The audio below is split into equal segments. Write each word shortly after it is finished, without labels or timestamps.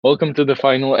Welcome to the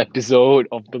final episode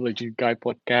of the Legit Guy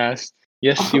podcast.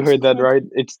 Yes, you heard that right.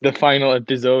 It's the final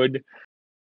episode.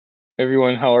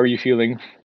 Everyone, how are you feeling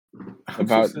I'm so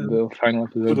about sad. the final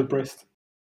So episode? depressed.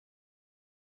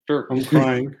 Sure. I'm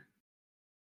crying.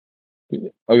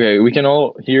 Okay, we can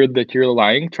all hear that you're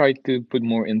lying. Try to put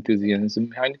more enthusiasm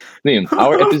behind it. Liam,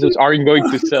 our episodes aren't going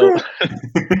to sell.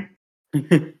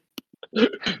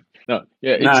 No,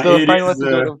 yeah, it's Nah, the it final is,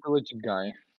 episode of the Legit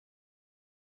Guy.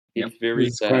 It's very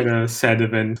It's quite sad. a sad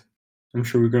event. I'm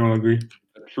sure we can all agree.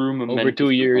 A true momentous Over 2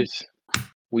 event. years,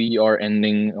 we are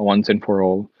ending once and for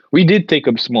all. We did take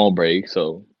a small break,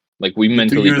 so we The 2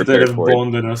 mentally years that prepared have for it.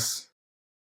 bonded us.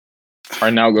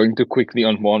 Are now going to quickly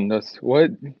unbond us.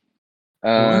 What?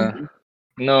 What?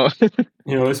 No.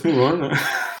 Let's move on.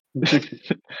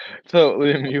 So,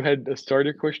 Liam, you had a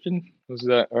starter question? Was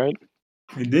that right?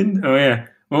 I did? Oh, yeah.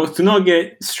 Well, to not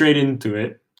get straight into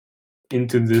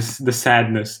the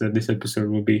sadness that this episode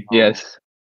will be, Yes.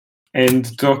 and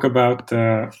to talk about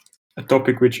a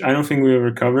topic which I don't think we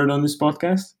ever covered on this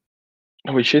podcast.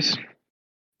 Which is?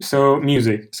 So,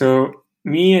 music. So,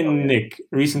 me and Nick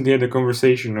recently had a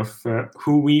conversation of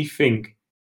who we think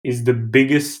is the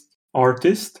biggest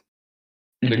artist,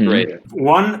 The Mhm. greatest.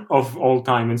 one of all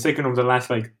time, and second of the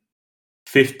last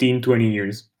 15, 20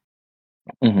 years.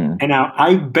 Mhm. And now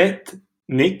I bet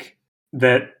Nick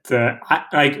that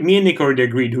me and Nick already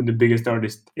agreed who the biggest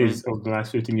artist is of the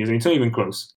last 15 years, and it's not even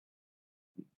close.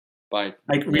 By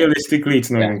Realistically, it's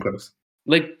not Yeah. even close.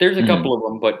 there's a Mhm. couple of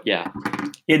them, but yeah.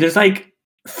 Yeah, there's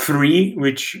 3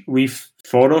 which we've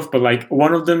thought of, but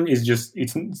one of them is just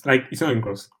it's not even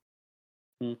close.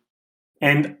 Hmm.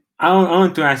 And I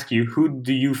want to ask you, who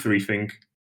do you 3 think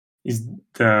is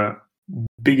the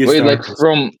biggest Wait, artist?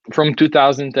 from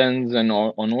 2010s and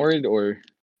onward, or?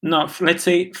 No, let's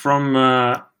say from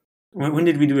when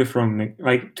did we do it from, Nick?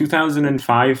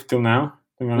 2005 till now?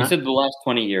 Something like We that? said the last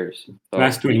 20 years. So,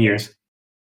 Last 20 years.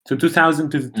 So 2000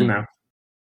 to Mm. now.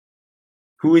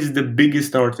 Who is the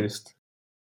biggest artist?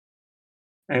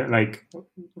 In the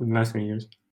last 20 years.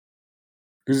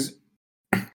 Because,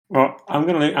 well, I'm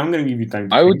gonna give you time.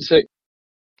 To I think. would say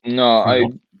no.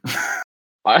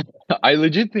 No. I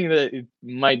legit think that it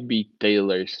might be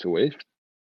Taylor Swift,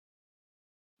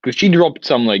 because she dropped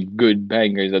some good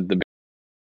bangers at the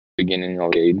beginning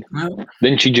of the decade. Well,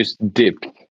 Then she just dipped.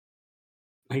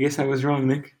 I guess I was wrong,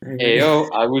 Nick. Ayo,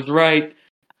 I was right.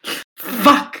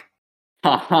 Fuck.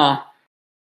 Haha.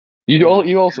 You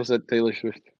also said Taylor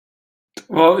Swift.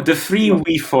 Well, the 3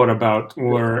 we thought about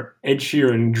were Ed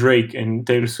Sheeran, Drake, and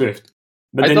Taylor Swift.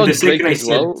 But I then thought the second Drake I as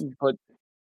said well,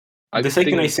 but the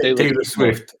second I think said Taylor more.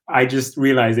 Swift, I just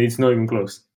realized it's not even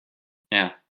close.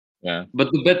 Yeah. Yeah. But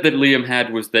the bet that Liam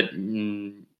had was that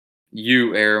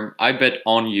you, Aram, I bet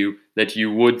on you that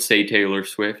you would say Taylor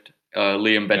Swift.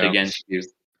 Liam bet Yeah. against you.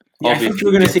 Yeah, I thought you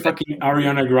were gonna say fucking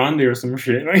Ariana Grande or some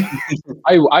shit.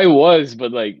 I was,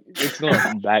 but it's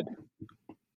not that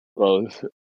close.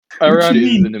 What you Ariana is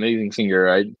mean? an amazing singer,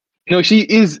 right? No, she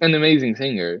is an amazing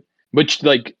singer, but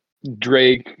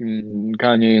Drake,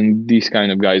 Kanye, and these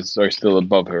kind of guys are still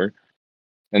above her.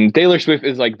 And Taylor Swift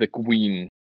is the queen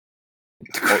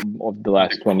of the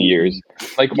last 20 years.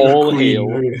 You're a All queen,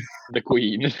 hail okay. the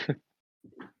queen.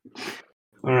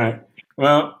 All right.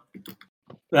 Well,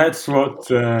 that's what.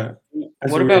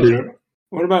 What about-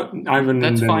 what about Ivan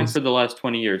That's and fine Dennis? for the last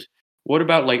 20 years. What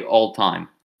about all time?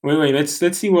 Wait. Let's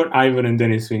see what Ivan and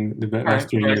Dennis think the last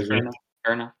 2 years. fair Right? enough.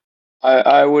 Fair enough.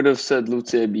 I would have said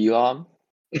Lucia Bilan,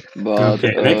 but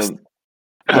Okay, next.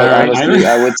 but honestly,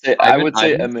 Ivan? I would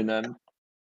say Ivan? Eminem.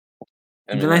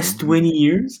 In the last 20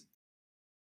 years?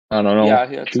 I don't know. Yeah,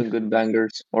 he had some good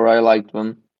bangers, or I liked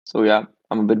them. So yeah,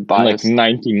 I'm a bit In biased.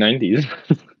 1990s.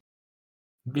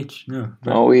 Bitch, no.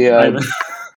 Oh, we had Ivan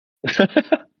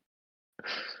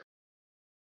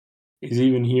is he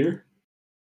even here?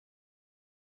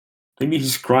 Maybe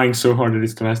he's crying so hard that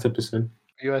it's the last episode.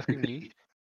 Are you asking me?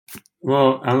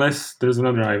 Well, unless there's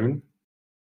another Ivan.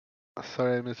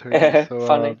 Sorry, I misheard you. So,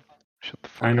 Funny. shut the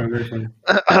fuck I know, up. very funny.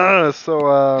 So,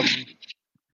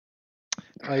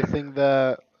 I think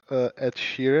that Ed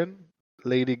Sheeran,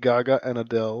 Lady Gaga, and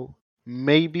Adele,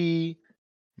 maybe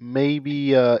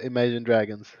Imagine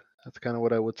Dragons. That's kind of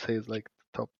what I would say is the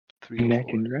top 3 or 4.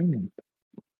 Imagine Dragons.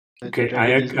 Okay,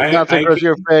 Not across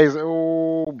your face.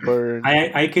 Oh, burn.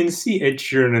 I can see Ed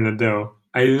Sheeran and Adele.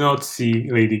 I do not see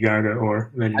Lady Gaga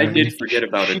or Lady I Gaga. did forget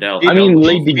about She Adele. did- I mean, Adele was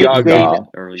Lady also Gaga.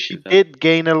 early She 2000s. did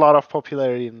gain a lot of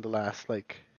popularity in the last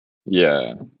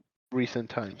Yeah. recent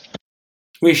times.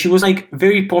 Wait, she was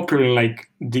very popular in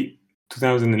the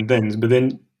 2010s, but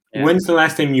then Yeah. when's the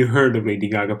last time you heard of Lady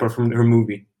Gaga apart from her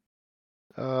movie?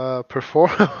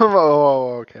 Perform.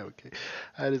 Oh, okay.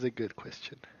 That is a good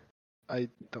question. I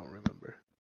don't remember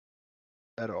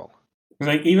at all. It's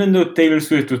like, even though Taylor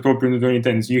Swift was popular in the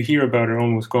 2010s, you hear about her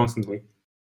almost constantly.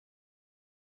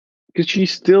 Because she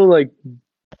still like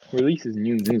releases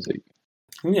new music.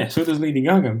 Yeah, so does Lady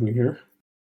Gaga, I'm pretty sure.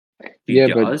 He Yeah,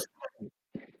 but does.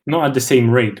 Not at the same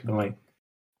rate, but like.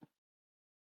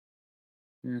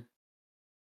 Hmm.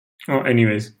 Oh,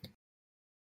 anyways.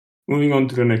 Moving on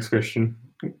to the next question.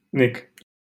 Nick.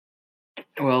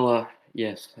 Well,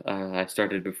 yes, I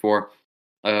started before.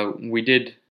 We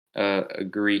did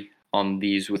agree on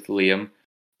these with Liam,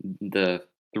 the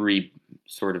three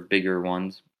sort of bigger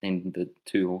ones in the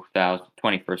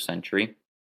 21st century.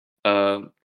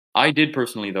 I did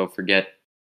personally, though, forget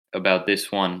about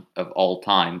this one of all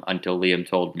time until Liam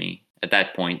told me. At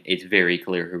that point, it's very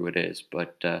clear who it is.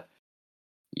 But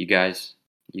you guys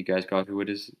got who it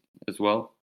is as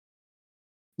well.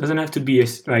 Doesn't have to be a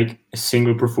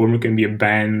single performer. It can be a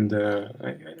band,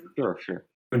 Sure.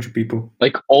 bunch of people.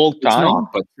 like all It's time,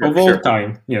 not, but Of all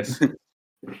time, yes.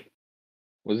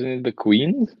 wasn't it the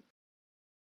Queens?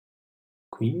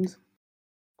 Queens?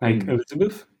 Like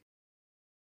Elizabeth?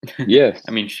 Yes.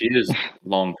 I mean, she is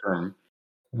long term.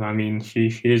 I mean, she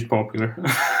is popular.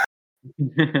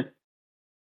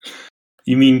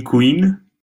 You mean Queen?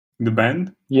 The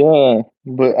band? Yeah,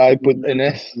 but I put an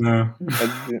S. No.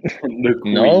 The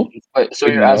No? Queen. Wait, so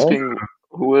Wait, you're no? asking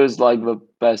who is like the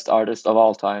best artist of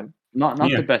all time? Not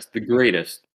Yeah. the best, the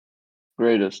greatest.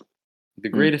 Greatest. The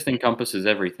greatest encompasses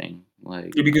everything.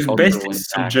 Like Yeah, because cultural best is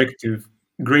impact. subjective.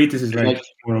 Greatest is Like-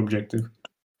 more objective.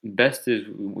 Best is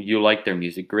you like their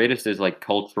music. Greatest is like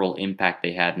cultural impact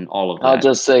they had and all of that.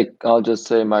 I'll just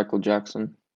say Michael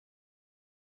Jackson.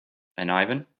 And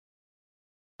Ivan?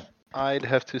 I'd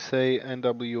have to say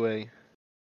NWA.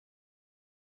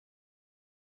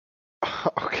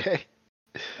 Okay.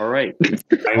 All right.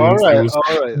 All right.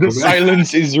 The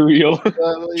silence is real.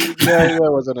 Yeah,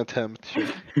 that was an attempt. Sure.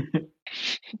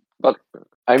 But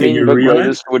I Can mean, you the realize?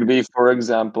 greatest would be, for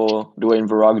example, Dwayne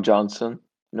The Rock Johnson.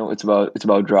 You know, it's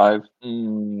about Drive.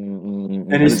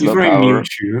 And it's it's about very power. mute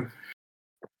you.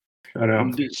 Shut up.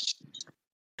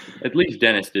 At least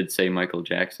Dennis did say Michael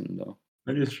Jackson, though.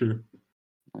 That is true.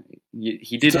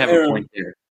 He did So, have a point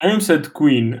there. Adam said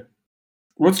Queen.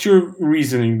 What's your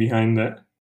reasoning behind that?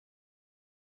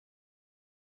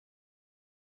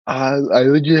 I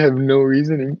legit have no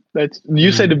reasoning.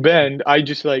 You said a band. I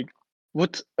just like,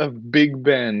 what's a big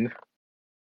band?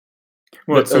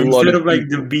 What? But So a lot instead of of like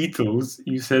the Beatles,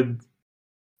 you said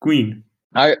Queen.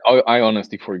 I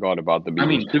honestly forgot about the Beatles. I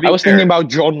mean, to be I was fair, thinking about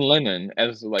John Lennon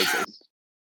as like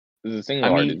as a single I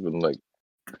mean- artist, but like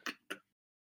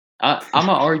I'm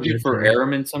gonna argue for Yeah.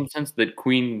 Aram in some sense that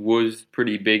Queen was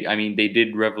pretty big. I mean, they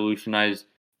did revolutionize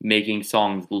making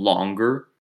songs longer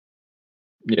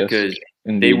yes, because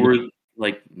they indeed. were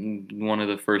like one of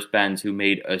the first bands who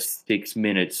made a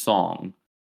 6-minute song.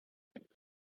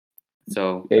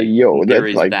 So Hey, like, yo, there that's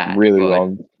is like that, really but,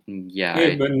 long. Yeah,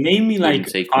 Yeah, but name me wouldn't like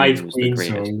say Queen 5 was the Queen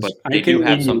greatest, songs. but I they can do have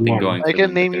name you something one. going. I for can them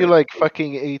that name you they're- like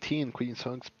fucking 18 Queen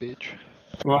songs, bitch.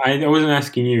 Well, I wasn't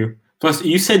asking you. Plus,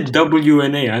 you said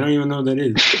WNA. I don't even know what that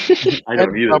is. I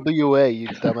don't either. NWA, you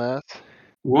dumbass.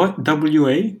 What? WA?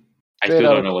 I Straight still out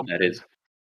don't of know what that is.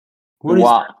 What is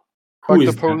Wow. that? Who Fuck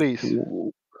is the that? police.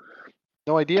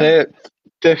 No idea?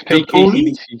 The fake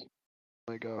police? ACDC. Oh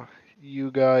my god.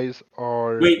 You guys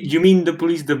are. Wait, you mean the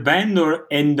police, the band, or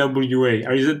NWA?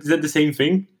 Is that the same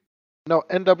thing? No,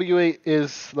 NWA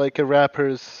is like a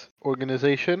rappers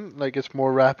organization. Like it's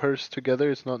more rappers together.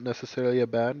 It's not necessarily a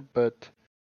band, but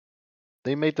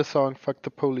they made the song "Fuck the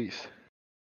Police."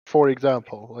 For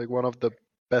example, like one of the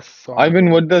best songs. Ivan,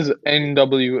 what does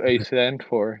NWA stand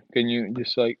for? Can you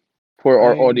just like for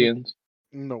our audience?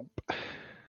 Nope.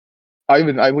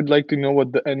 Ivan, I would like to know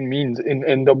what the N means in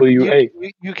NWA.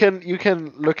 You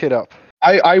can look it up.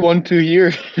 I want to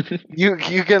hear. You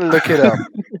can look it up.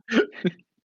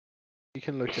 You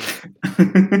can look it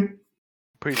up.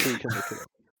 Pretty sure you can look it up.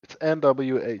 It's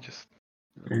NWA. Just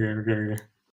Okay.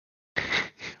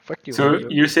 fuck you. So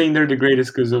Ivan. you're saying they're the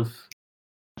greatest because of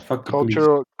fuck the police.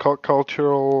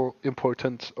 cultural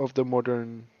importance of the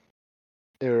modern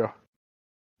era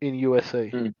in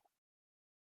USA.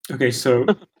 Okay, so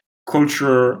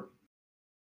culture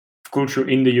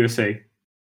in the USA,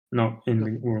 not in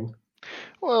the world.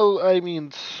 Well, I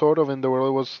mean, sort of in the world.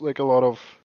 It was like a lot of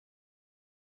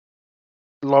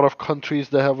countries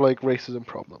that have like racism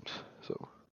problems. So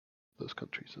those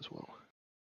countries as well.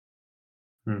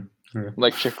 Okay.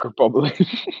 Like Czech Republic.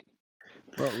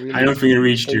 Not really. I don't think it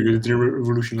reached you because the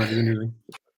revolution not even doing.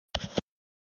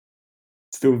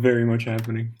 Still very much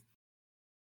happening.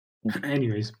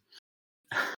 Anyways.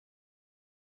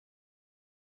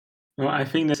 Well, I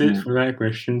think that's it for that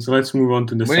question. So let's move on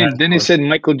to the Wait, sad Dennis part. said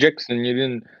Michael Jackson. You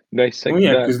didn't dissect Oh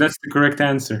yeah, that. because that's the correct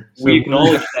answer. So We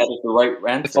acknowledge that as the right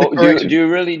answer. Oh, do correction. you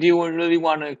really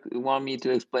want me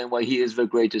to explain why he is the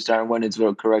greatest and when it's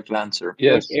the correct answer?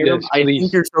 Yes, Like, Aram, yes, I please.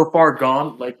 think you're so far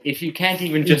gone. Like, if you can't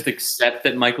even just accept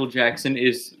that Michael Jackson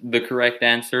is the correct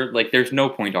answer, like, there's no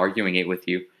point arguing it with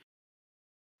you.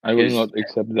 I will Because- not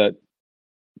accept that.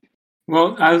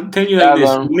 well, I'll tell you like this: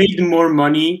 Alan. he made more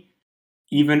money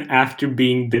even after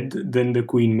being dead than the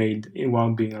Queen made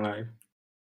while being alive.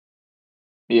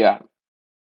 Yeah.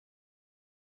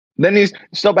 Dennis,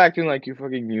 stop acting like you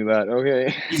fucking knew that,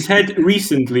 okay? He's had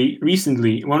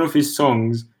recently one of his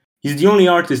songs. He's the only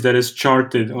artist that has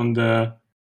charted on the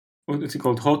what's it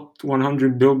called, Hot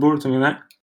 100 Billboard, something like that,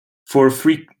 for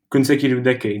 3 consecutive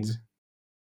decades.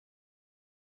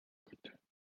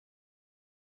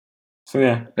 So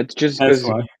yeah, It's just that's because.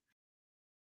 why.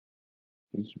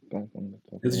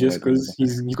 It's just because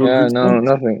he's got Yeah, good no, songs.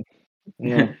 nothing.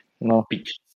 No, no.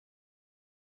 Beach.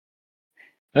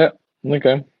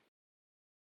 Okay.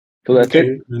 So that's it.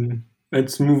 Okay, then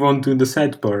let's move on to the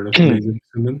sad part of today's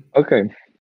episode. Okay.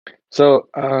 So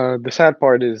the sad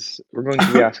part is we're going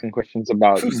to be asking questions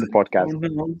about the podcast.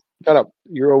 Shut up.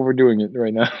 You're overdoing it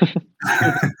right now.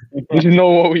 You know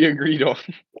what we agreed on.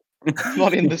 It's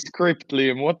not in the script,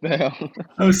 Liam. What the hell?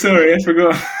 I'm sorry, I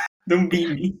forgot. Don't beat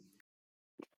me.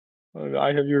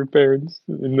 I have your parents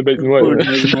in the Of basement. course,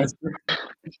 Whatever.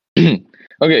 master.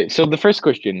 Okay, so the first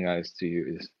question, guys, to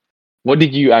you is, what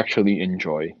did you actually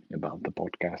enjoy about the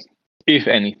podcast? If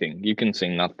anything, you can say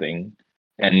nothing,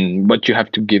 but you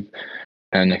have to give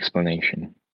an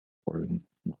explanation. For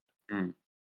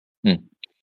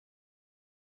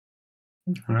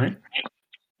All right.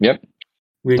 Yep.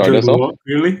 We Start enjoyed us a off. lot,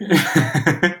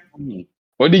 really.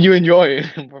 What did you enjoy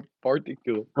in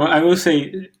particular? Well, I will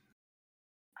say,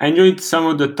 I enjoyed some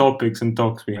of the topics and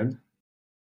talks we had.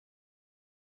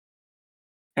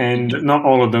 And not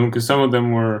all of them, because some of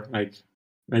them were, like,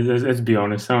 let's be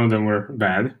honest, some of them were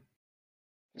bad.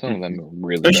 Some of them are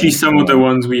really Especially bad. some of the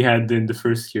ones we had in the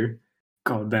first year.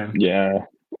 God damn. Yeah.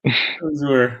 Those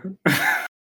were...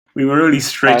 we were really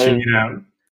stretching it out.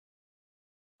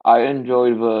 I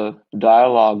enjoyed the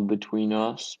dialogue between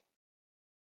us.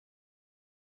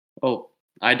 Oh,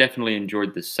 I definitely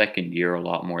enjoyed the second year a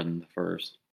lot more than the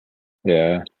first.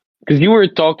 Yeah. Because you were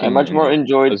talking I much more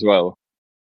enjoyed as well.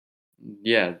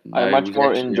 Yeah, I it much was more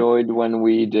actually- enjoyed when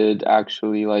we did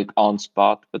actually like on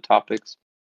spot the topics.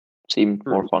 Seemed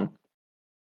more fun.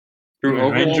 True, Yeah, I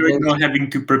overall, enjoyed those- not having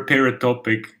to prepare a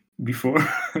topic before.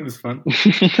 It was fun.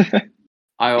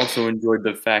 I also enjoyed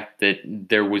the fact that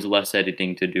there was less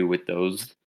editing to do with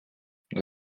those.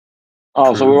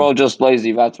 Oh, so True. we're all just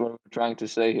lazy. That's what we're trying to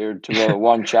say here to the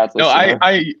one chat No, listener.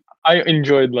 I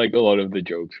enjoyed like a lot of the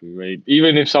jokes we made,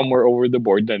 even if some were over the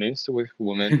board. Dennis with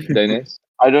women, Dennis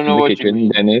I don't know in the what you kitchen,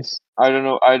 mean. Dennis. I don't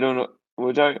know.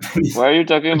 Why are you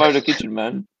talking about the kitchen,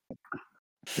 man?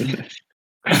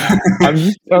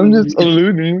 I'm just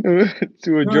alluding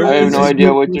to a No, joke. I have it's no just idea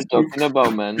good what you're stuff. talking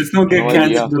about, man. Let's not get No idea.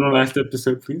 cancelled on the last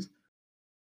episode, please.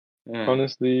 Yeah.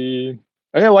 Honestly,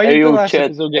 oh yeah, why did the last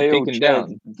episode get taken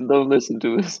down? Don't listen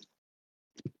to us.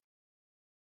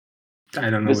 I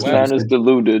don't know This what man you is said.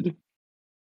 deluded.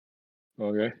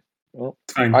 Okay. Well,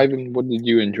 It's fine. Ivan, what did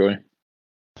you enjoy?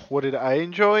 What did I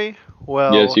enjoy?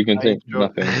 Well, Yes, you can I say enjoy-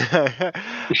 nothing.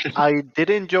 I did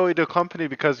enjoy the company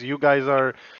because you guys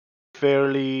are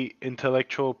fairly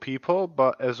intellectual people,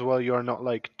 but as well you're not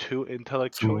like too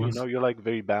intellectual. You Fools. know, you're like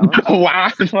very balanced, Wow,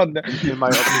 not that. in my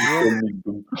opinion.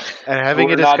 And having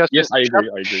a we're not- discussion. Yes, I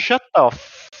agree. Shut the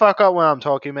fuck up when I'm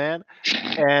talking, man.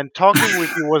 And talking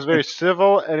with you was very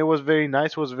civil, and it was very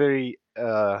nice. It was very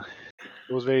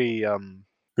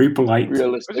Very polite. it was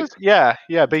Realistic. just,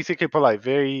 yeah, basically polite.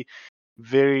 Very,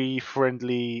 very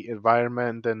friendly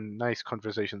environment and nice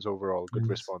conversations overall. Good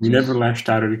responses. We never lashed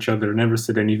out at each other, never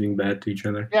said anything bad to each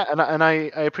other. Yeah, and I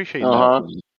appreciate Uh-huh.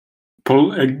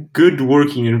 that. A good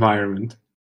working environment.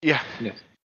 Yeah.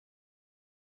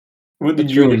 What did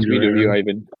That's you really enjoy? sweet of you, Aaron?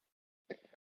 Ivan.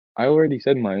 I already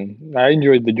said mine. I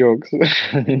enjoyed the jokes.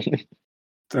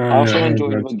 I also yeah,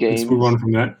 enjoyed right. the games. Let's move on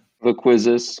from that. The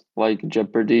quizzes like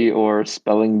Jeopardy or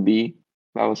Spelling Bee.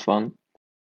 That was fun.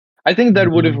 I think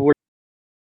that would have worked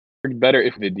better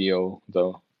if video,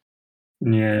 though.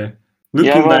 Yeah. Yeah,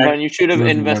 Looking well, back, man, you should have it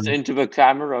was invested fun. into the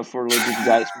camera for Legit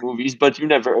Guys movies, but you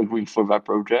never agreed for that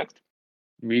project.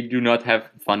 We do not have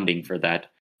funding for that.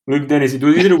 Look, Dennis, it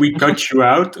was either we cut you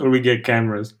out or we get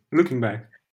cameras. Looking back.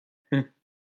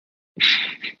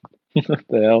 What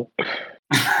the hell?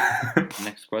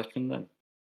 Next question then.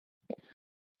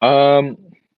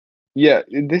 Yeah,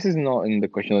 this is not in the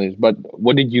question list, but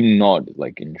what did you not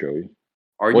like enjoy?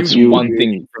 Are What's you one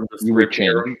deviating thing from the you would script, change?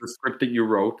 Aaron? The script that you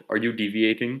wrote? Are you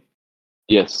deviating?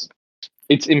 Yes,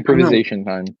 it's improvisation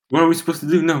time. What are we supposed to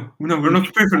do? No, we're not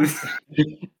prepared for this.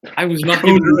 I was not Oh,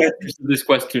 given the right. answers to this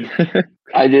question.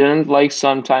 I didn't like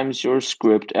sometimes your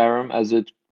script, Aram, as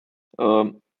it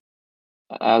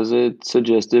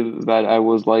suggested that I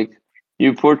was like,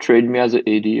 you portrayed me as an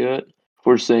idiot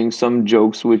for saying some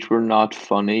jokes which were not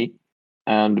funny,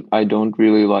 and I don't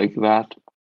really like that.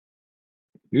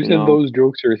 You You said know. those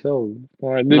jokes yourself.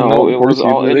 Well, I did No, not it force was you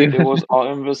all to in do it was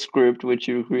all in the script which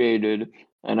you created,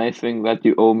 and I think that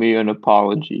you owe me an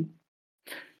apology.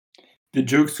 The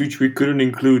jokes which we couldn't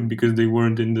include because they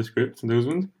weren't in the script. Those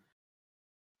ones.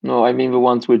 No, I mean the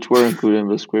ones which were included in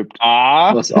the script.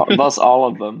 Ah, Thus all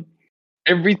of them.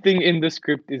 everything in the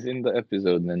script is in the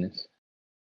episode, Dennis.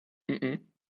 Mm-mm.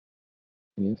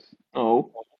 Yes.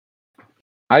 Oh.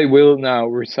 I will now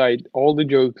recite all the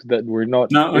jokes that were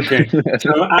not. No, okay.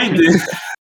 So I did.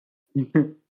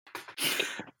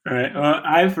 All right.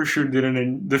 I for sure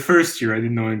didn't. The first year, I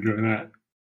did not enjoy that.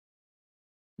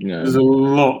 It was a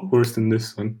lot worse than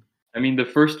this one. I mean, the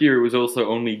first year it was also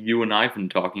only you and Ivan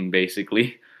talking,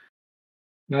 basically.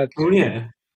 That's Oh yeah,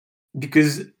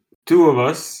 because two of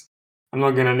us, I'm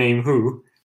not gonna name who,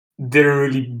 didn't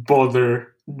really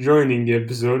bother joining the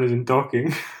episode as in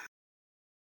talking.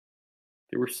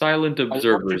 They were silent I know what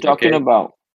observers. you're talking Okay?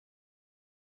 about.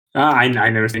 I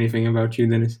never said anything about you,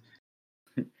 Dennis.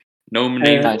 No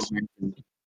names Nice. were mentioned.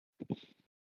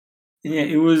 Yeah,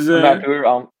 it was. I'm glad we're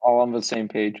all on the same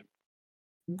page.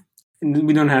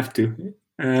 We don't have to.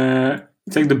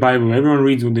 It's like the Bible. Everyone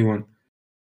reads what they want.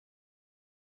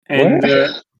 And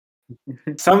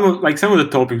some of the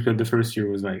topics of the first year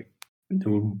was like they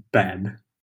were bad.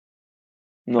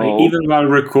 No. Like even while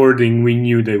recording, we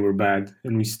knew they were bad,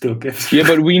 and we still kept. Yeah,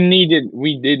 but we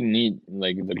did need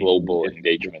like the global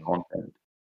engagement. Content.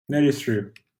 That is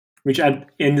true. Which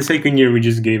in the second year we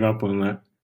just gave up on that,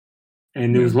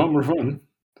 and it was a lot more fun.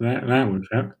 That works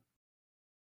out.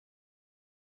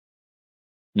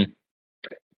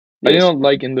 I don't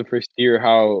like in the first year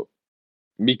how,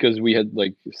 because we had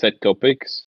like set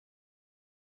topics,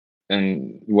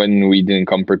 and when we didn't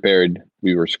come prepared,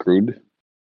 we were screwed.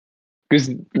 Because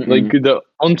like the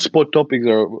on-spot topics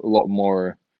are a lot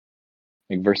more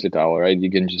like versatile, right?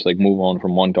 You can just like move on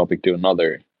from one topic to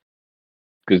another.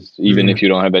 Because even if you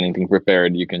don't have anything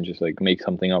prepared, you can just like make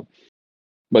something up.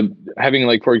 But having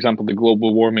like, for example, the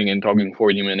global warming and talking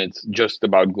 40 minutes just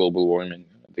about global warming,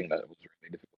 I think that was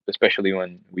really difficult, especially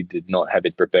when we did not have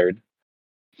it prepared.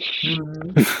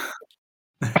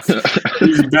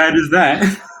 As bad as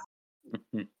that.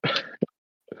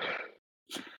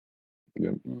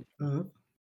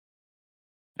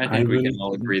 I think we can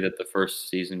all agree that the first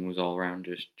season was all around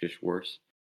just worse.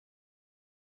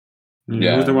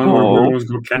 Yeah, it was the one where Heroes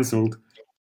got cancelled.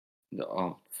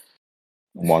 Oh.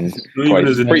 Once, Not even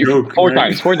twice, as a three, joke, four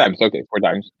right? times. Okay, 4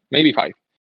 times, maybe 5.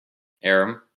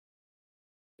 Aram?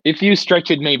 If you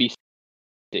stretch it, maybe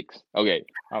 6. Okay,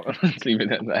 let's leave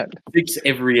it at that. 6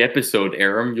 every episode,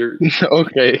 Aram. You're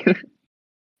okay.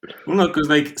 Well, no, because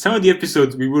like some of the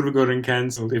episodes we would have gotten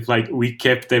cancelled if like we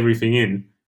kept everything in.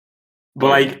 But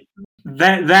like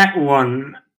that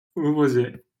one, what was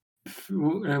it?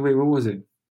 Wait, what was it?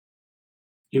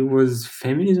 It was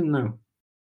feminism, no.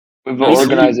 With the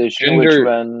organization which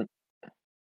ran.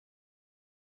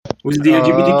 Was it the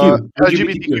LGBTQ?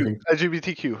 LGBTQ. I think.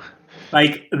 LGBTQ.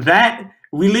 Like that,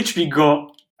 we literally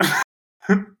got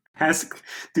asked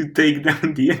to take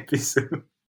down the episode.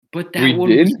 But that We one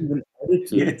did? was even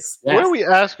edited. Yes. Where we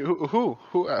asked who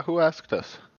asked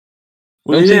us?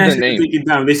 Well, Don't they say didn't the ask us to name. take it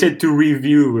down. They said to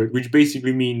review it, which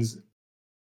basically means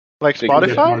Like Take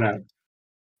that part Spotify? out.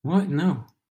 What? No.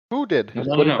 Who did? No.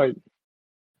 Spotify.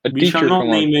 A We teacher shall not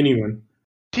from name anyone.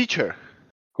 Teacher.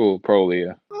 Cool, probably,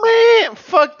 yeah. Man,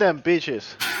 fuck them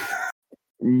bitches.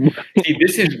 See,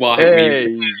 this is why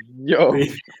Hey, yo.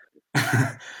 This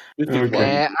is Okay.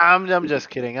 why I'm just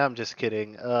kidding.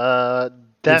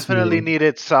 Definitely on.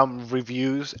 needed some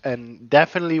reviews and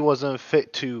definitely wasn't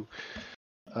fit to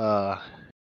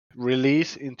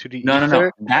release into the No.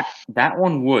 ether. That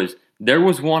one was. There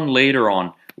was one later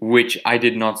on which I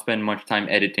did not spend much time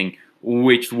editing,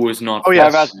 which was not. Oh,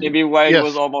 yes. That's maybe why it Yes.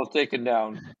 was almost taken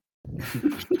down.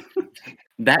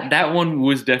 That one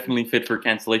was definitely fit for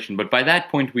cancellation, but by that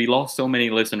point we lost so many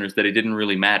listeners that it didn't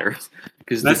really matter.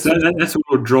 Because That's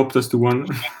what dropped us to one.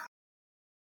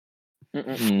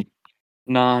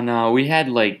 No, we had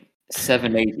like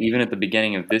 7, 8 even at the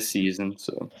beginning of this season.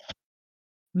 So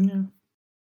Yeah.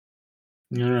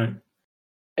 All right.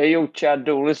 Hey, yo, Chad,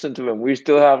 don't listen to him. We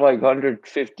still have like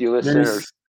 150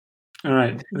 listeners. All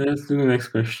right, let's do the next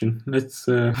question. Let's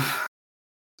move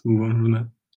on from that.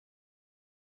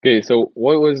 Okay, so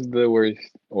what was the worst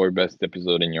or best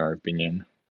episode in your opinion?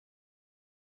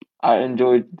 I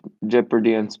enjoyed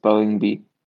Jeopardy and Spelling Bee.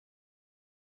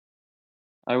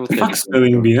 I will take Fuck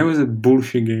Spelling Bee. That was a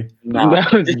bullshit game.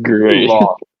 That was it's great. too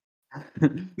long.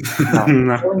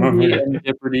 No, Spelling Bee okay. and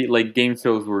Jeopardy, like game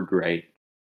shows, were great.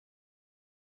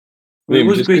 Well, it Liam,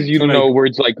 was just great because you to, know like,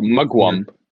 words like mugwump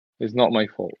is not my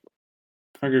fault.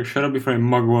 okay, shut up before I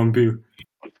mug one you.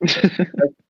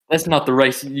 That's not the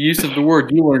right use of the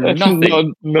word. You learn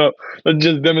nothing. No, that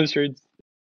just demonstrates.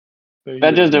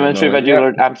 That just demonstrates that you Yeah.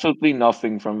 learned absolutely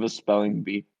nothing from the Spelling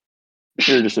Bee.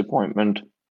 Your disappointment.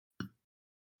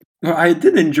 Well, I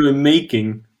did enjoy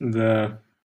making the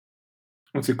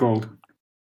what's it called?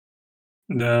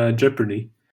 The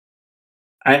Jeopardy.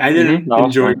 I didn't That was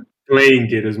enjoy fun.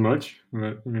 playing it as much,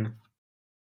 but yeah.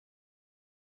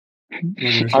 Not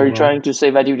gonna say Are you why. trying to say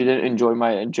that you didn't enjoy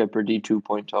my Jeopardy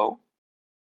 2.0?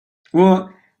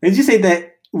 Well, let's just say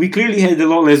that we clearly had a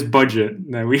lot less budget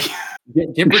than we.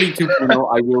 Jeopardy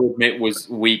 2.0, I will admit, was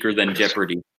weaker than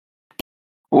Jeopardy.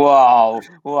 Wow.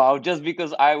 Just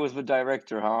because I was the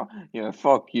director, huh? Yeah,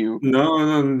 fuck you.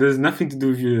 No, there's nothing to do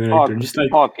with you, director. Just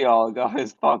like Fuck y'all,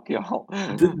 guys. Fuck y'all.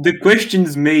 the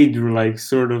questions made were like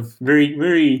sort of very,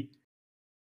 very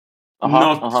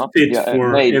not fit Yeah,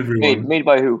 for everyone. Made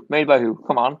by who? Made by who?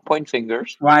 Come on, point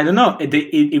fingers. Well, I don't know.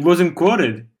 It wasn't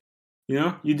quoted. You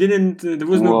know, you didn't. There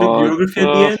was no What bibliography at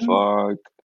the end. fuck?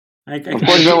 I Of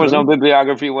course, there don't was no know.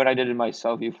 bibliography when I did it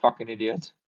myself. You fucking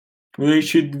idiot. Well, it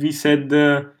should be said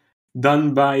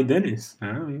done by Dennis. I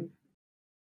don't know.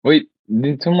 Wait,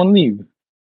 did someone leave?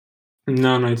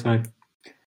 No, it's fine.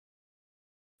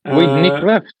 Wait, Nick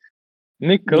left.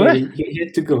 Nick Yeah, left. he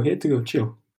had to go. He had to go.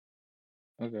 Chill.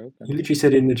 Okay. He literally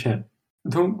said it in the chat.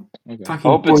 Don't Okay. fucking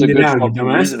Hope it's point a it good out, you fucking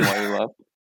dumbass. reason why you left.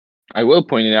 I will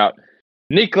point it out.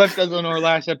 Nick left us on our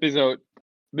last episode.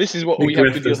 This is what Nick we have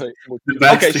to left deal us. with. The Okay,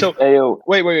 bastard. so Hey yo,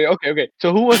 wait. Okay.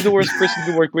 So who was the worst person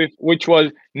to work with? Which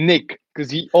was Nick,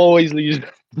 because he always leaves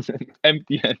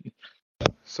empty handed.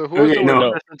 So who was Okay, the worst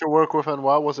no. person to work with, and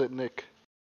why was it Nick?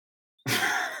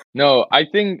 No, I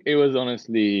think it was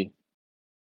honestly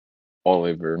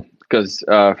Oliver, because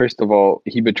first of all,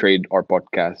 he betrayed our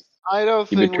podcast. I don't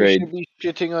He think we betrayed. should be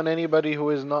shitting on anybody who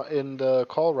is not in the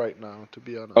call right now, to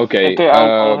be honest. Okay. Okay, I'll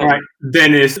call him. All right,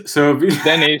 Dennis. So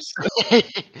Dennis.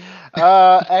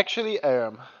 Actually, I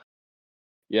am.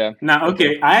 Yeah. now,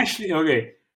 okay,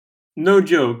 okay. No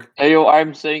joke. Hey yo,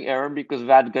 I'm saying Aaron because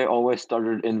that guy always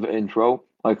started in the intro.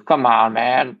 Like, come on,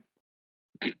 man.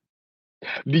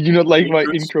 Did you not like my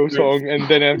Intro- intro song and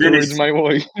then afterwards Dennis. my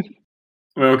voice?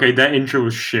 Well, okay, that intro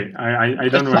was shit. I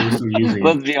don't know why you're still using it.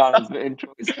 Let's be honest, the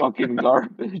intro is fucking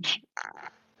garbage.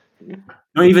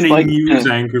 Not even It's a like- news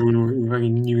anchor would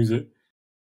fucking use it.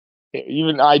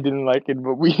 Even I didn't like it,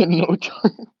 but we had no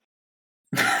choice.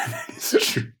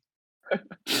 It's true.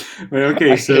 Well,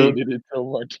 okay, I so hated it so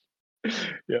much.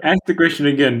 ask the question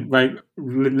again, like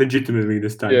legitimately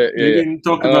this time. Yeah, You yeah. can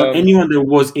talk about anyone that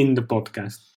was in the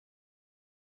podcast.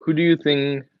 Who do you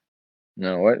think?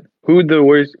 No, what? Who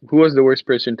was the worst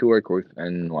person to work with,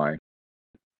 and why?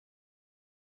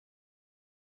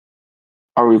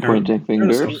 Are we Aaron, pointing Aaron,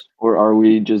 fingers, or are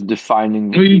we just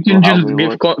defining the You people can how just they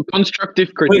give work?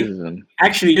 constructive criticism.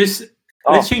 Actually, let's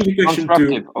change the question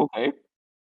constructive. to Okay.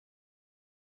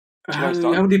 how, I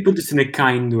start? how do you put this in a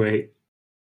kind way?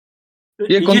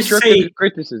 Yeah, You just constructive say,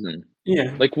 criticism.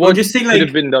 yeah, Like or what just say could like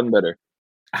have been done better.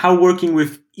 how working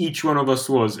with each one of us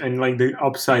was, and like the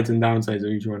upsides and downsides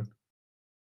of each one.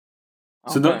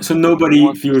 So Okay. so nobody Who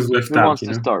wants feels left Who out. wants You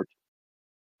to know. start?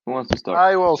 Who wants to start?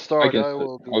 I will start. guess I so.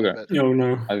 will do Okay. it better.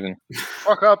 No. Ivan.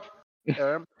 Fuck up.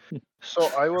 So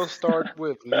I will start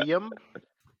with Liam.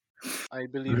 I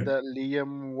believe that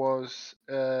Liam was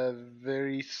a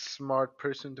very smart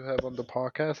person to have on the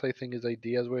podcast. I think his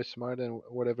ideas were smart, and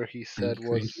whatever he said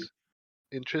was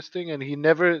interesting. And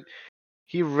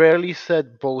he rarely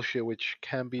said bullshit, which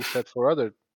can be said for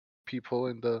other people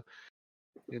in the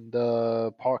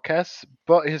podcast.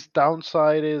 But his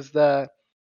downside is that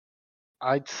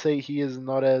I'd say he is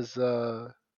not as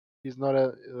he's not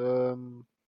a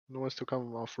no one's to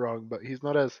come off wrong, but he's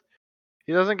not as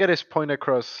he doesn't get his point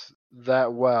across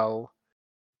that well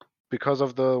because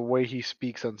of the way he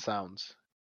speaks and sounds.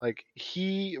 Like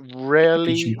he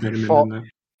rarely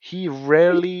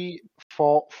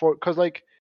fought for because like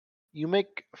you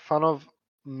make fun of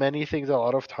many things a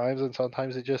lot of times, and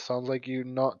sometimes it just sounds like you're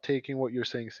not taking what you're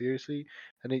saying seriously,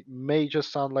 and it may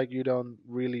just sound like you're not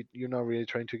really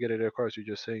trying to get it across. You're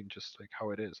just saying just like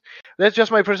how it is. That's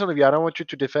just my personal view. I don't want you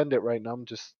to defend it right now. I'm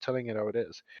just telling it how it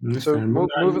is. So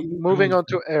moving on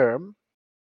to Aram.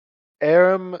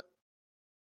 Aram,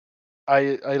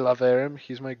 I love Aram.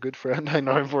 He's my good friend. I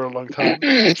know him for a long time.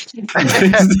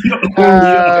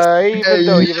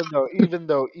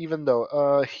 Even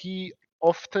though he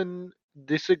often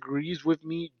disagrees with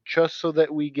me just so that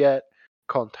we get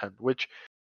content, which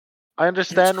I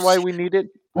understand why we need it.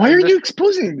 Why are you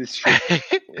exposing this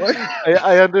shit?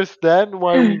 I understand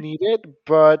why we need it,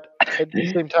 but at the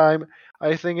same time,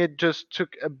 I think it just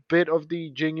took a bit of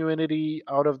the genuinity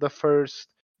out of the first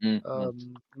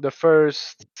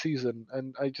season,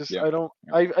 and Yeah. I don't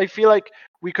I feel like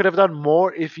we could have done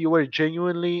more if you were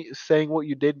genuinely saying what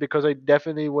you did, because I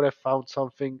definitely would have found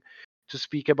something to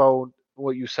speak about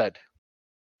what you said,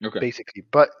 Okay. basically.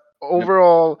 But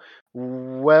overall,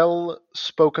 well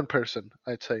spoken person,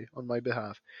 I'd say, on my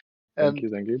behalf. Thank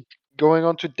And you. going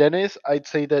on to Dennis, I'd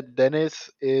say that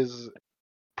Dennis is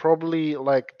probably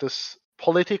like this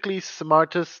politically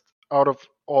smartest out of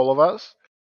all of us,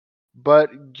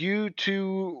 but due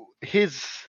to his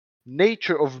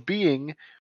nature of being,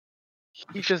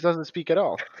 he just doesn't speak at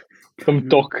all. Come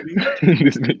talk.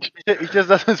 This bitch. He just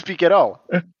doesn't speak at all.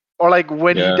 Or like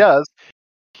when he Yeah. does,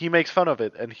 he makes fun of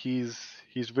it, and he's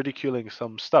ridiculing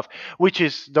some stuff, which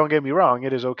is, don't get me wrong,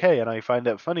 it is okay, and I find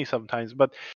that funny sometimes.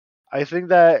 But I think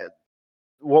that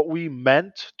what we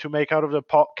meant to make out of the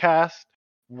podcast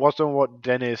wasn't what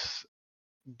Dennis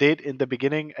did in the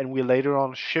beginning, and we later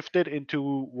on shifted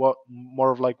into what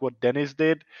more of like what Dennis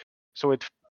did, so it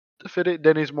fitted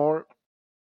Dennis more.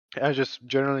 I just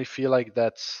generally feel like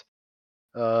that's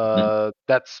I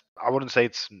wouldn't say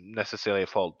it's necessarily a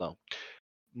fault. No.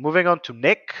 Moving on to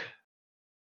Nick,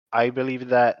 I believe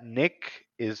that Nick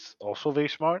is also very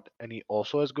smart and he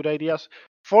also has good ideas.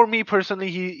 For me personally,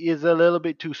 he is a little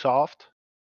bit too soft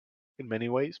in many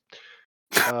ways.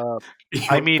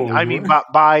 I mean,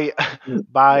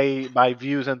 by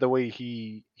views and the way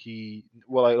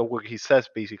what he says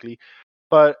basically.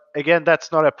 But again,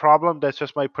 that's not a problem. That's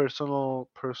just my personal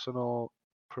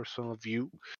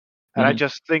view. And I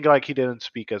just think like he didn't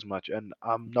speak as much. And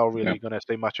I'm not really gonna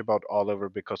say much about Oliver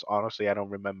because honestly, I don't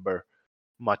remember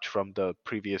much from the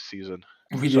previous season.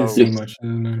 We didn't see much.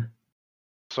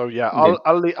 So yeah,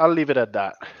 Okay. I'll leave it at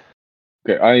that.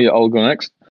 Okay, I'll go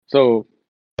next. So,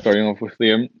 starting off with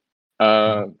Liam,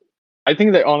 I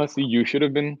think that honestly you should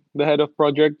have been the head of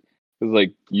project because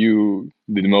like you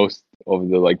did most of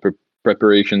the like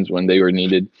preparations when they were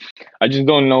needed. I just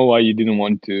don't know why you didn't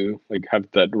want to like have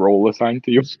that role assigned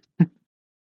to you.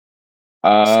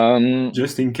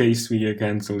 Just in case we get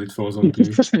cancelled, it falls on you.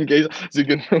 Just in case, so you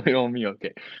can throw it on me.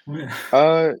 Okay.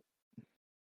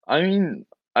 I mean,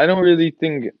 I don't really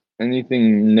think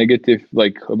anything negative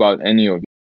like about any of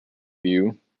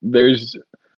you. There's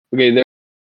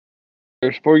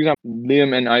for example,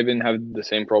 Liam and Ivan have the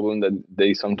same problem that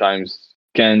they sometimes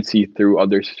can see through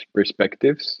others'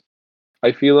 perspectives.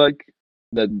 I feel like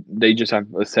that they just have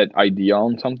a set idea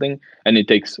on something, and it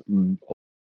takes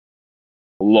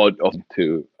a lot of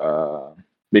to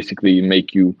basically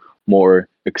make you more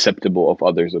acceptable of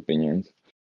others' opinions.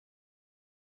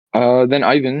 Then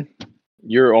Ivan,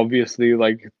 you're obviously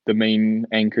like the main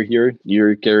anchor here.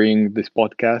 You're carrying this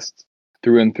podcast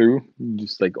through and through,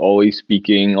 just like always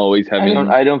speaking, always having.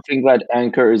 I don't think that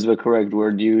anchor is the correct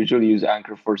word. You usually use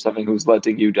anchor for something who's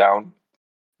letting you down.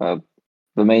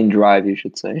 The main drive, you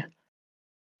should say.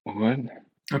 What?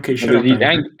 Okay, shut up.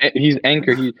 He's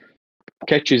anchor. He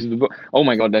catches the boat. Oh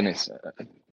my god, Dennis!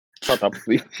 Shut up,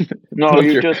 please. No,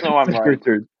 you just know I'm right.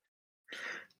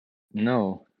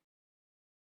 No,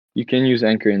 you can use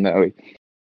anchor in that way.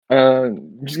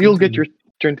 You'll get your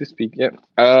turn to speak. Yeah.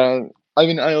 I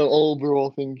mean, I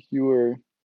overall think you were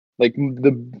like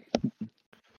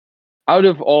out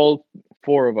of all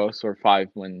four of us or five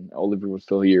when Oliver was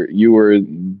still here, you were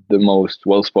the most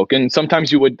well spoken.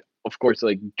 Sometimes you would, of course,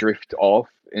 like drift off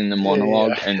in the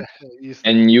monologue,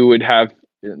 and you would have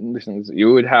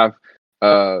you would have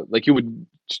like you would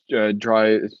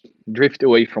drift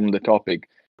away from the topic,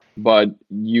 but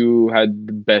you had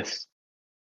the best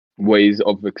ways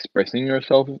of expressing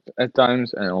yourself at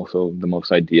times and also the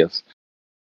most ideas.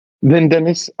 Then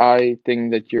Dennis, I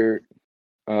think that you're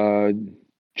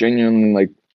genuinely like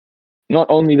not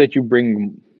only that you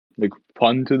bring like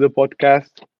fun to the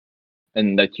podcast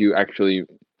and that you actually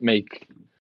make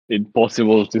it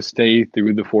possible to stay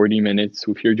through the 40 minutes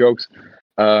with your jokes,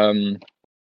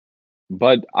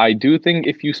 but I do think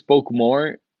if you spoke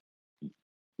more,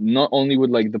 not only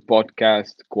would like the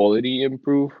podcast quality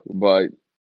improve, but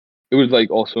it would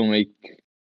like also make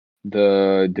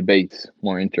the debates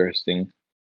more interesting.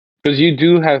 Because you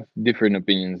do have different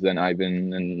opinions than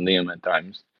Ivan and Liam at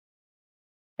times.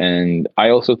 And I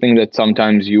also think that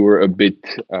sometimes you were a bit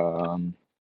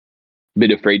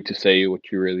afraid to say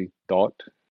what you really thought.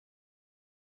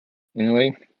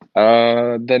 Anyway,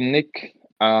 then Nick,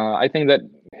 I think that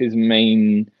his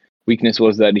main weakness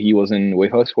was that he wasn't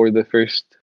with us for the first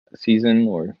season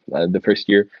or the first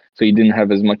year, so he didn't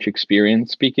have as much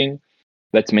experience speaking.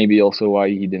 That's maybe also why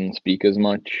he didn't speak as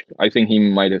much. I think he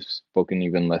might have spoken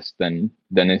even less than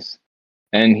Dennis,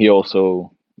 and he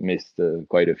also missed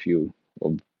quite a few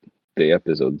of the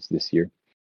episodes this year.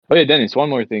 Oh yeah, Dennis, one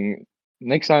more thing.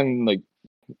 Next time, like,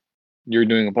 you're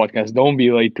doing a podcast, don't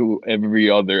be late to every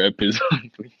other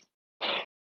episode, please.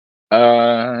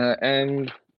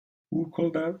 And Who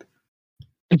called out?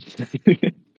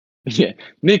 yeah,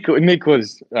 Nick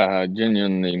was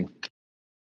genuinely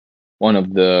one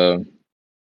of the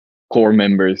core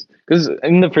members, because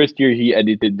in the first year he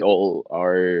edited all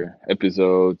our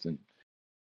episodes,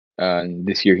 and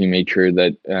this year he made sure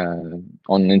that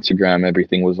on Instagram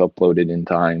everything was uploaded in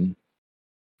time.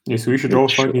 Yes, we should all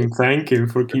Which- fucking thank him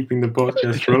for keeping the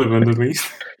podcast relevant at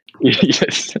least.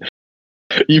 Yes,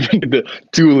 even the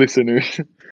 2 listeners.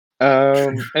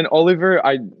 And Oliver,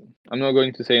 I'm not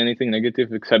going to say anything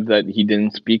negative except that he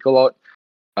didn't speak a lot.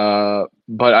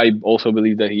 But I also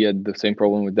believe that he had the same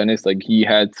problem with Dennis. Like, he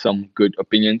had some good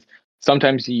opinions.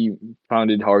 Sometimes he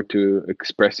found it hard to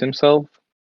express himself,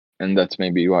 and that's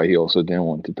maybe why he also didn't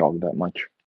want to talk that much.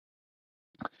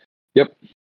 Yep.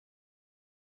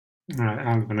 Alright,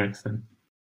 I'll go next then.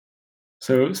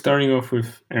 So, starting off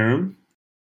with Aram.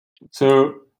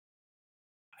 So,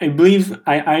 I believe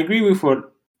I agree with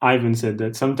what Ivan said,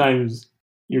 that sometimes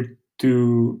you're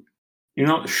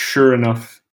not sure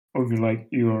enough of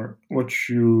your what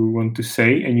you want to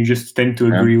say, and you just tend to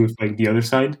agree with like the other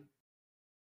side.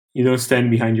 You don't stand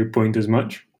behind your point as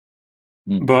much.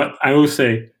 But I will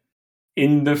say,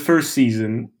 in the first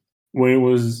season, when it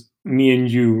was me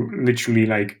and you literally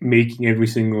like making every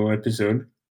single episode,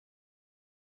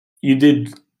 you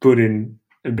did put in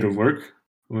a bit of work.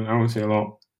 Well, I won't say a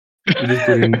lot. You did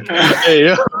put in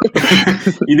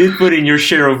you did put in your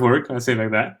share of work, I'll say it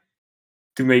like that,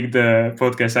 to make the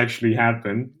podcast actually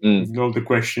happen, with all the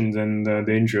questions and the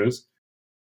intros.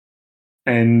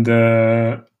 And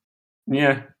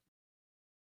yeah,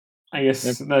 I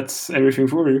guess that's everything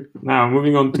for you. Now,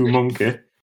 moving on to Monkey.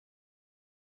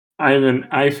 Ivan,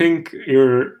 I think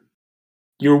your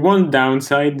one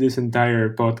downside this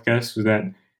entire podcast was that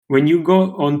when you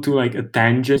go onto like a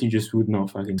tangent, you just would not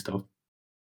fucking stop.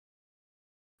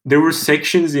 There were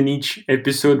sections in each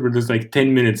episode where there's like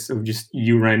 10 minutes of just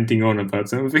you ranting on about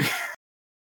something.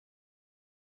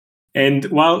 And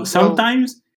while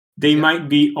sometimes they might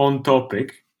be on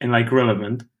topic and like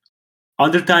relevant,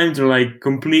 other times they're like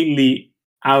completely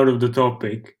out of the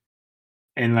topic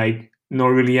and like not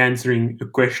really answering a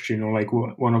question or like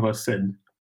what one of us said.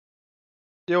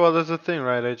 Yeah, well, that's the thing,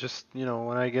 right? I just,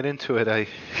 when I get into it, I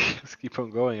just keep on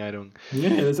going. I don't.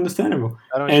 Yeah, that's understandable.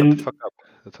 I don't And shut the fuck up.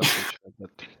 That's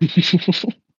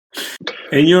unfortunate.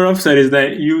 and your upside is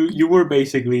that you were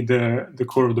basically the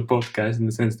core of the podcast, in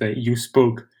the sense that you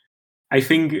spoke. I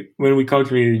think when we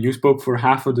calculated, you spoke for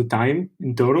half of the time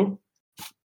in total.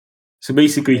 So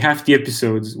basically, half the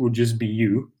episodes would just be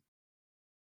you.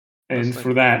 And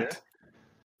for that,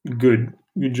 good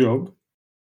job.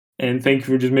 And thank you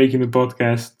for just making the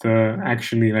podcast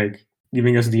actually like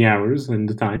giving us the hours and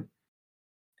the time.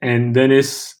 And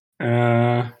Dennis,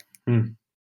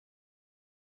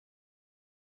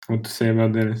 what to say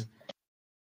about Dennis?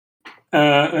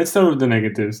 Let's start with the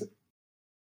negatives.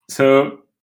 So,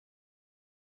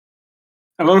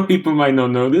 a lot of people might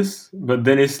not know this, but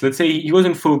Dennis, let's say he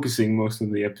wasn't focusing most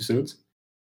of the episodes.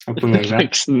 I'll put it like that.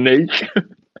 Like Snake.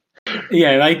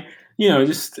 Yeah, like,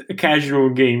 just a casual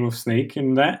game of Snake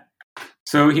and that.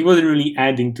 So he wasn't really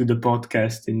adding to the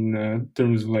podcast in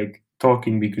terms of like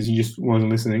talking, because he just wasn't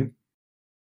listening.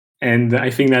 And I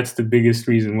think that's the biggest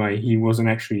reason why he wasn't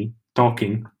actually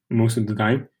talking most of the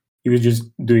time. He was just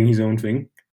doing his own thing.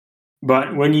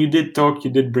 But when you did talk,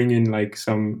 you did bring in like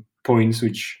some points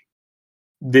which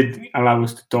did allow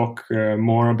us to talk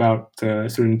more about a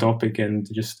certain topic and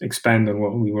just expand on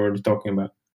what we were talking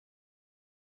about.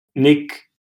 Nick,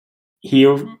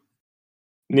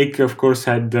 of course,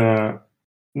 had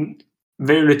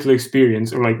very little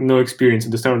experience, or like no experience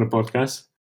at the start of the podcast.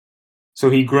 So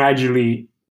he gradually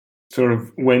sort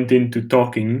of went into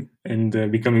talking and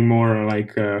becoming more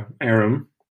like Aram.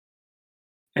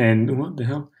 And what the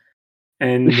hell?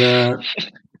 And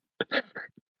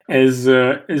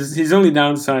as his only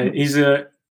downside,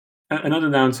 another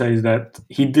downside is that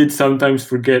he did sometimes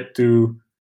forget to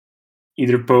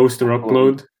either post or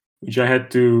upload, which I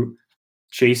had to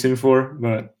chase him for,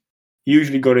 but he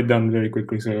usually got it done very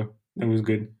quickly, so that was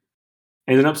good.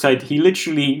 As an upside, he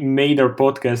literally made our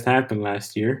podcast happen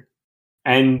last year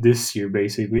and this year,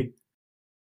 basically.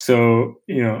 So,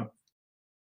 the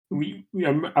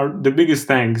biggest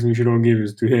thanks we should all give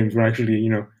is to him for actually,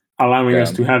 allowing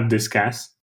us to have this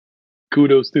cast.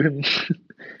 Kudos to him.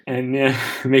 And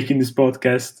making this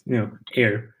podcast,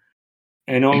 air.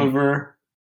 And Oliver,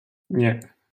 the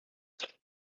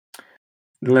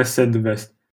less said the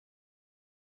best.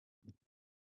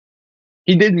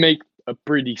 He did make a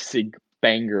pretty sick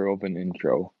banger of an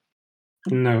intro.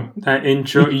 No, that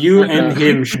intro, you and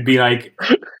him should be like,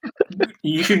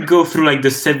 you should go through like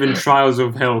the 7 trials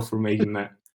of hell for making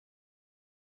that.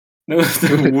 That was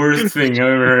the worst thing I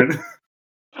ever heard.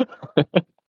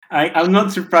 I'm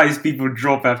not surprised people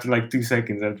drop after like 2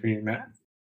 seconds after hearing that.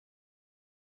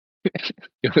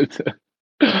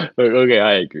 Okay,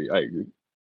 I agree. Yeah.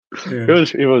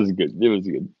 It was good. It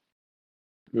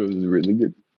was really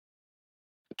good.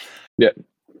 Yeah.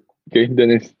 Okay,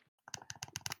 Dennis.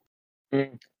 Who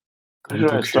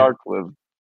should I start with?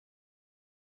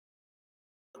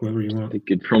 Whoever you want.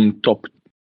 Take it from top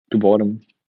to bottom.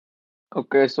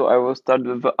 Okay, so I will start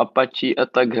with the Apache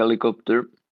attack helicopter.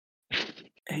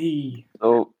 Hey.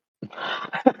 So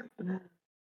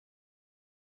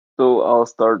I'll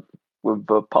start with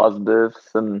the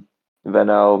positives, and then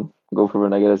I'll go for the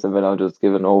negatives, and then I'll just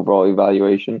give an overall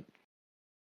evaluation.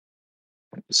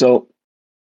 So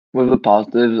with the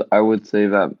positives, I would say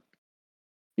that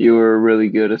you were really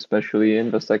good, especially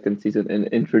in the second season, in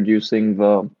introducing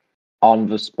the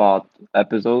on-the-spot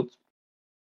episodes.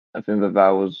 I think that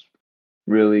was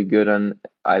really good, and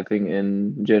I think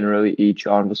in generally each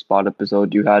on-the-spot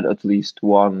episode, you had at least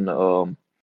one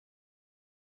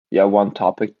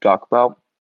topic to talk about.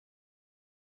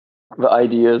 The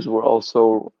ideas were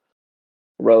also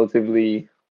relatively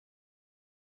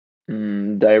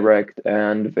direct,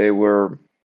 and they were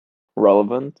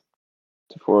relevant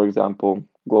to, for example,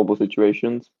 global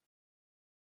situations.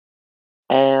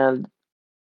 And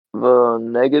the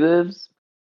negatives,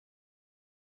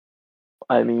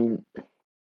 I mean,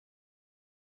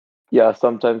 yeah,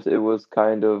 sometimes it was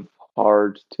kind of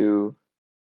hard to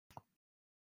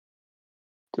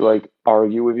like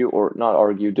argue with you, or not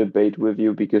argue, debate with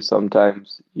you, because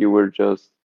sometimes you were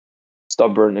just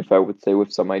stubborn, if I would say,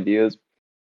 with some ideas.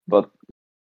 But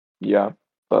yeah,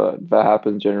 but that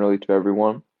happens generally to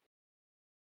everyone.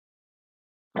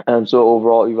 And so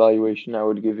overall evaluation, I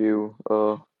would give you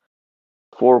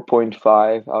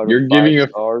 4.5 out You're of 5 giving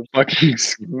stars. a fucking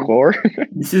score?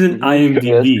 This isn't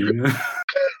IMDb.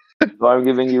 So I'm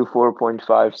giving you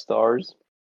 4.5 stars.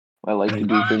 I like to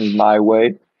do things my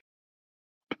way.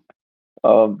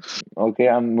 Okay,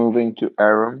 I'm moving to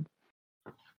Aaron.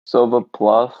 So the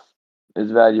plus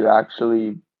is that you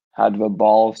actually had the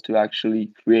balls to actually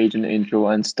create an intro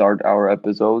and start our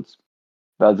episodes.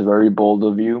 That's very bold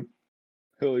of you.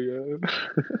 Hell yeah.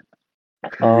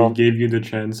 We gave you the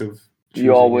chance of choosing.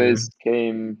 You always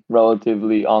came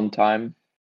relatively on time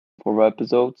for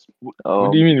episodes.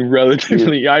 What do you mean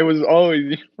relatively? I was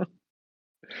always.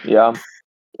 Yeah.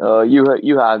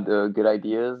 You had good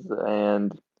ideas,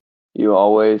 and you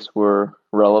always were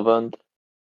relevant.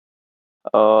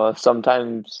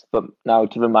 Sometimes, but now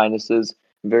to the minuses,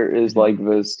 there is like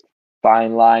this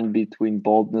fine line between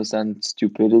boldness and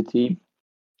stupidity.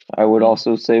 I would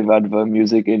also say that the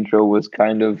music intro was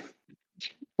kind of,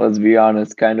 let's be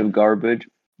honest, kind of garbage.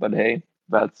 But hey,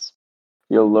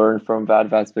 you'll learn from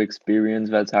that. That's the experience.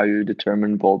 That's how you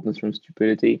determine boldness from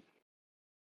stupidity.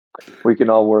 We can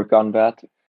all work on that.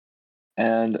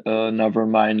 And another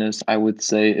minus, I would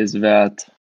say, is that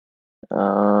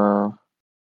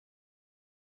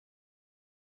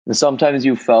sometimes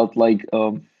you felt like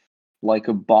a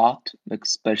bot,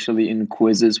 especially in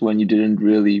quizzes when you didn't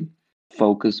really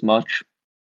focus much.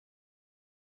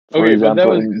 For example, but that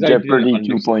was in Jeopardy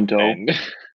 2.0.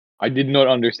 I did not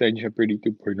understand Jeopardy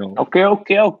 2.0.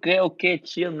 Okay,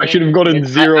 chill, man. I should have gotten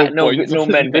 0 points. No,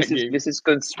 man. This is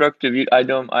constructive.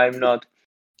 I'm not.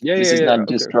 This is not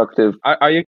destructive.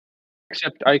 I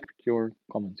accept your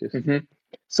comments. Yes. Mm-hmm.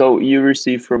 So you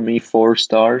receive from me 4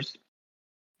 stars.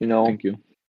 Thank you.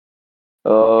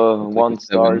 1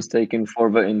 star is taken for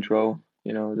the intro.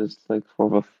 Just like for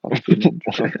the fucking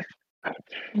intro.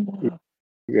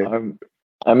 Okay.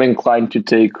 I'm inclined to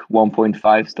take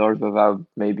 1.5 stars without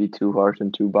maybe too harsh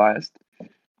and too biased.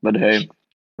 But hey,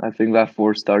 I think that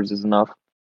 4 stars is enough.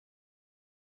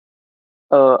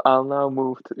 I'll now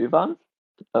move to Ivan.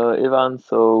 Ivan,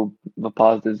 so the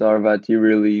positives are that you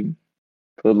really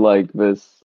put like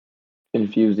this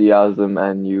enthusiasm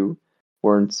and you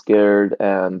weren't scared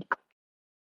and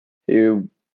you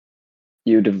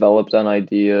developed on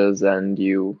ideas and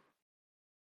you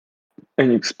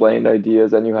explained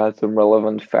ideas and you had some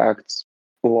relevant facts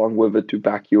along with it to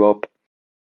back you up.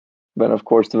 Then of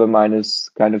course the minus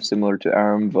kind of similar to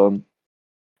Aram, the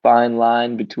fine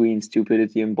line between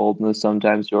stupidity and boldness.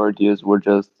 Sometimes your ideas were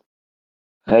just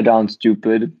head on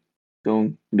stupid.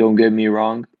 Don't get me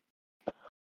wrong.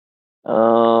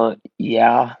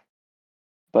 Yeah.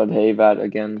 But hey, that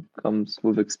again comes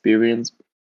with experience.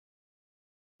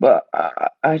 But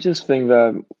I just think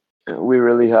that we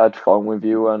really had fun with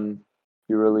you, and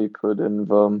you really put in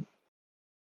the.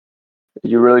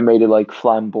 You really made it like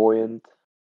flamboyant.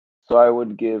 So I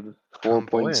would give 4.7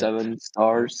 Flamboyant.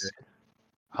 stars.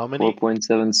 How many?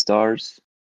 4.7 stars.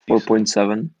 Decent.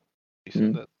 4.7.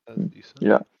 Decent. That's decent.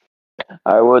 Yeah.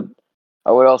 I would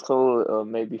also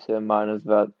maybe say a minus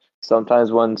that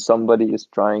sometimes when somebody is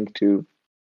trying to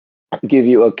give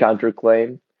you a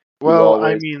counterclaim, Well,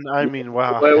 always I mean,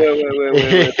 wow. wait.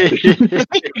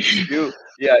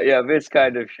 Yeah, this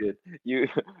kind of shit. You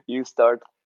start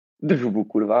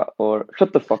or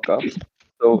shut the fuck up.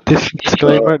 So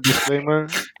Disclaimer.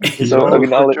 It's So all for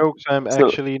acknowledge. jokes. I'm So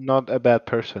actually not a bad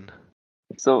person.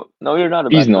 so no, you're not a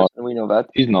He's bad not. person. We know that.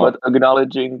 He's not. But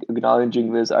acknowledging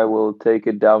this, I will take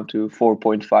it down to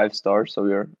 4.5 stars. So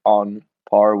you're on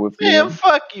par with Man, Liam.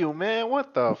 fuck you, man.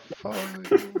 What the fuck?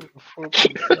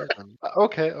 4.7.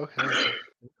 Okay.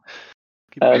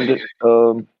 Keep And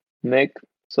going. Nick.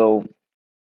 So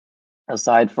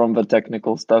aside from the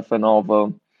technical stuff and all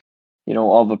the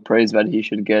all the praise that he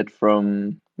should get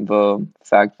from the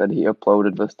fact that he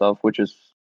uploaded the stuff, which is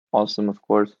awesome, of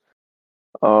course.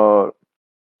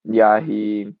 Yeah,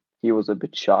 he was a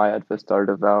bit shy at the start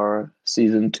of our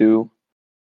season 2.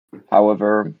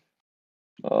 However,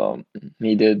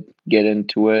 he did get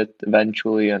into it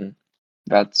eventually, and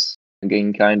that's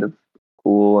again kind of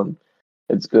cool. And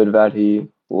it's good that he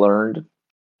learned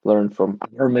from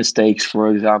our mistakes, for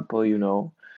example,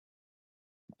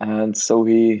 and so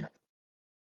he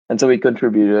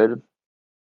contributed.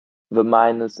 The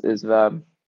minus is that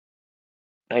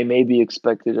I maybe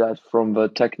expected that from the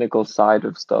technical side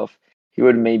of stuff, he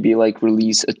would maybe like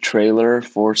release a trailer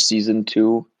for season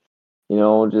 2,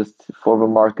 just for the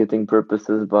marketing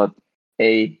purposes. But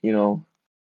hey,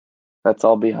 that's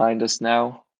all behind us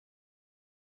now.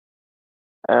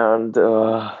 And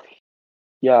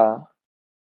yeah,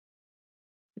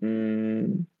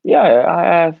 yeah,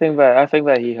 I think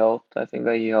that he helped. I think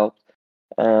that he helped,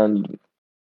 and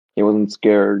he wasn't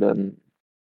scared, and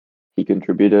he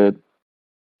contributed.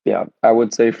 Yeah, I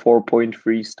would say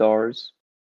 4.3 stars,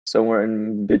 somewhere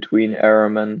in between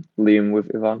Aram and Liam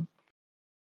with Ivan.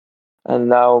 And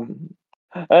now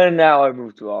I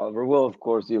move to Oliver. Well, of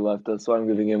course he left us, so I'm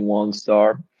giving him 1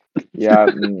 star. Yeah.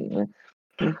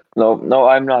 No,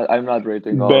 I'm not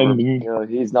rating Oliver. Ben.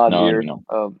 He's not No, here.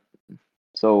 no.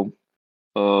 So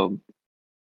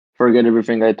forget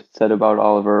everything I said about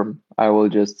Oliver. I will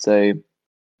just say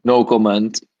no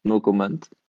comment,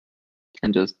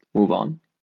 and just move on.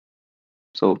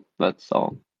 So that's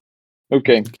all.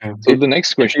 Okay. So the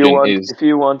next question is: if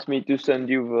you want me to send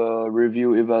you the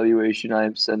review evaluation,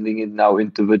 I'm sending it now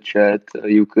into the chat.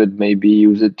 You could maybe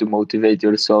use it to motivate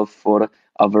yourself for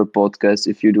other podcasts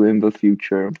if you do in the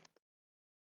future.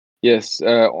 yes,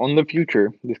 on the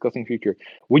future, discussing future.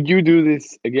 Would you do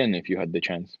this again if you had the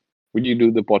chance? Would you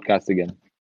do the podcast again?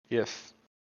 Yes.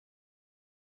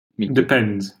 Me too.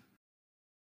 Depends.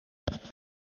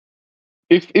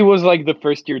 If it was like the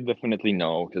first year, definitely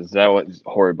no, because that was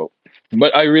horrible.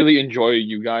 But I really enjoy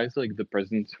you guys, like the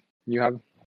presence you have.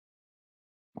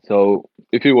 So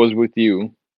if it was with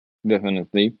you,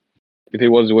 definitely. If it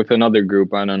was with another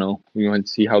group, I don't know. We want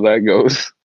to see how that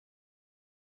goes.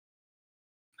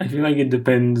 I feel like it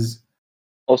depends.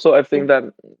 Also, I think that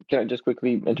can I just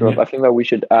quickly interrupt? Yeah. I think that we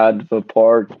should add the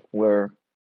part where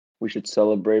we should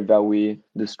celebrate that we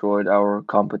destroyed our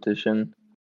competition.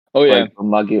 Oh yeah, Like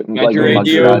Maggie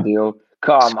Radio. Radio.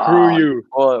 Come Screw on. you.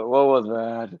 What was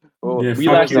that? Yeah, we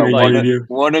fuck lasted you, like- Radio.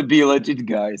 Wanna be legit,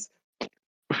 guys.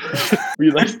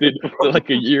 We lasted for like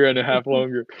a year and a half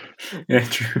longer. Yeah,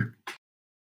 true.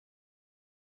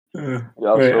 Yeah,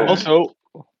 Wait, so- Also,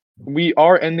 we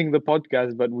are ending the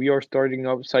podcast, but we are starting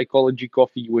up Psychology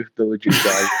Coffee with the legit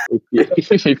guys.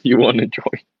 if you want to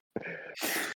join.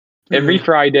 Every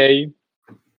Friday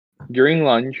during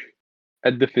lunch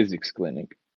at the physics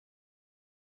clinic.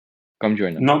 Come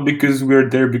join us. Not because we're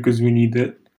there because we need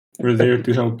it. We're there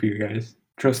to help you guys.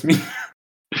 Trust me.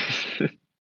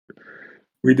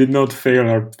 We did not fail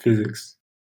our physics.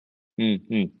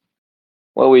 Mm-hmm.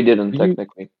 Well, we didn't You-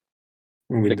 technically.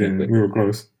 We Technically. didn't. We were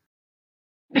close.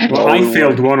 Well, Well, I we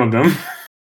failed were. one of them.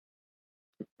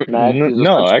 Max is a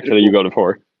No, much actually, you better- got a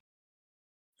 4.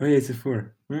 Oh yeah, it's a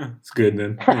 4. Yeah, it's good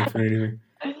then. Yeah, fine anyway.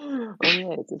 Oh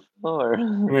yeah, it's a 4.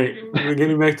 Wait, we're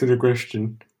getting back to the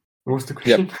question. What's the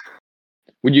question?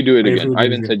 Would you do it Oh, yeah, again? food is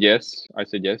Ivan good. said yes. I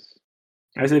said yes.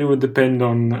 I said it would depend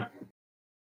on.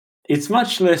 It's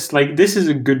much less like this is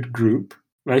a good group.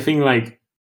 But I think like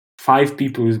 5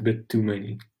 people is a bit too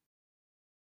many.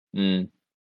 Mm.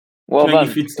 Well Like, then,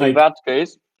 if it's in like- that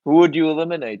case, who would you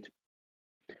eliminate?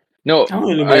 No, I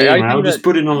won't eliminate anyone. I'll think just that,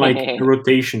 put it on like a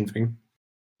rotation thing.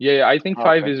 yeah, I think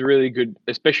 5 Okay. is really good,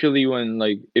 especially when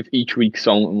like if each week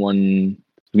someone's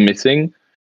missing,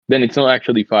 then it's not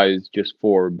actually 5, it's just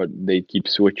 4, but they keep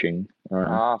switching.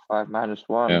 5 minus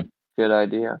 1. Yeah. Good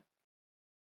idea.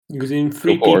 Because in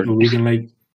 3 4. people we can like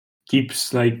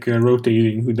keeps like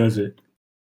rotating who does it.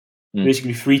 Mm.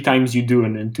 Basically 3 times you do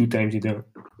and then 2 times you don't.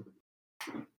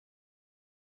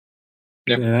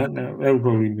 Yeah. That would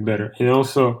probably be better. And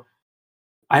also,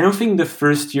 I don't think the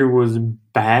first year was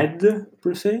bad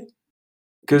per se,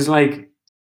 because like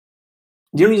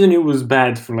the only reason it was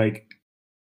bad for like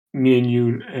me and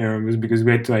you, Aaron, was because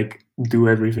we had to like do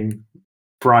everything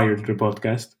prior to the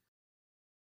podcast,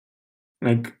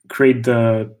 like create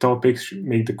the topics,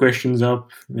 make the questions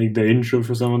up, make the intro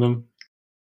for some of them.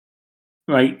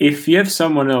 Like if you have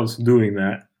someone else doing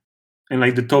that, and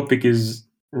like the topic is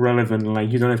relevant, like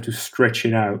you don't have to stretch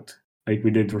it out like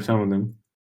we did for some of them.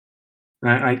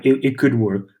 It could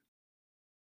work.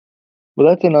 But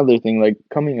that's another thing, like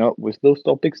coming up with those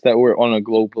topics that were on a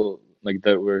global, like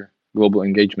that were global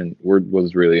engagement word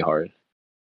was really hard.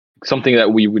 Something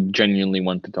that we would genuinely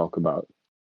want to talk about.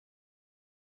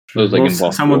 So it's like Well,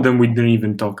 impossible. some of them we didn't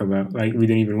even talk about. Like we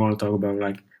didn't even want to talk about.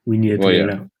 Like we needed to Well, get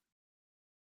it yeah. out.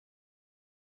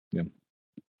 Yeah.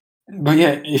 But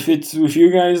yeah, if it's with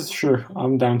you guys, sure,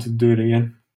 I'm down to do it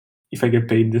again. If I get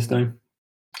paid this time.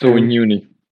 So in uni,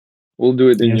 we'll do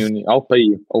it in Yes. uni. I'll pay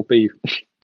you. I'll pay you.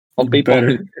 I'll pay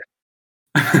Better.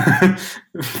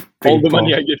 all the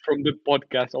money PayPal. I get from the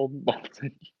podcast. I'll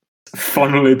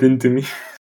Funnel it into me.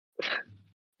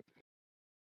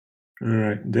 All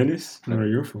right, Dennis, what are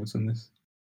your thoughts on this?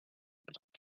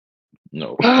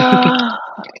 No. I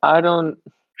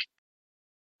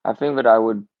think that I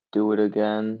would do it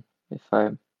again if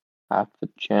I have the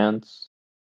chance.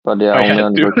 But yeah, I only had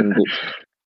under to.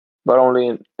 but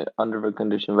only under the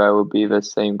condition that I would be the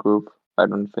same group. I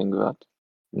don't think that.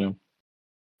 No.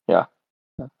 Yeah.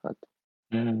 But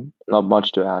Mm, not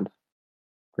much to add.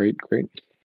 great.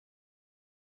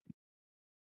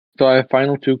 So I have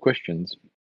final 2 questions.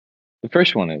 The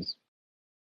first one is,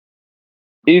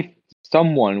 if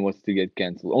someone was to get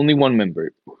cancelled, only one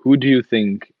member, who do you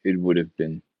think it would have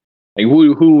been? Like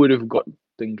who would have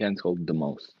gotten cancelled the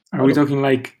most? Are we talking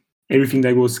like everything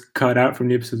that was cut out from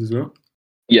the episode as well?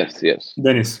 Yes.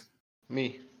 Dennis.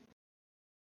 Me.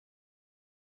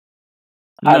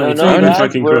 I No, don't it's know, not even guys.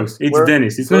 fucking close. It's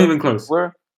Dennis. It's not we're- even close.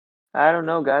 I don't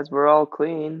know, guys. We're all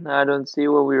clean. I don't see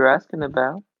what we were asking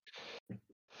about.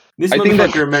 This I think that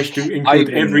motherfucker managed to include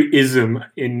Ivan- every ism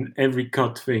in every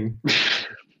cut thing.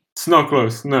 It's not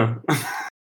close. No.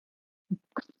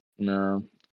 No.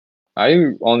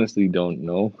 I honestly don't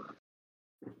know.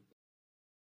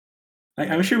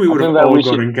 I'm sure we I would have think that all we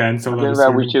should- gotten I cancelled at a think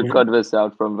that we certain should point. cut this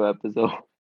out from the episode.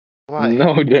 Why?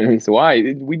 No, Dennis,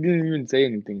 why? We didn't even say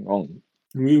anything wrong.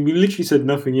 We literally said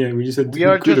nothing yet. We just said We who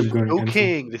are could just have gotten cancelled.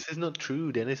 joking. This is not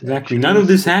true, Dennis. Exactly. Actually, None of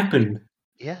this happened.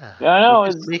 Yeah. Yeah, I know. We're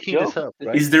just It's making this joke. up,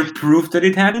 right? Is there proof that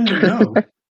it happened? No.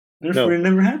 Therefore, No. it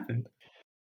never happened.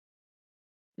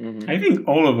 Mhm. I think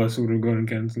all of us would have gotten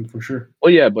cancelled for sure.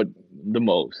 Well, yeah, but the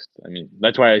most. I mean,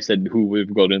 that's why I said who would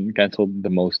have gotten cancelled the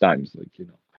most times. Like, you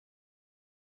know,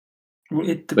 Well,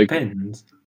 it Like- depends.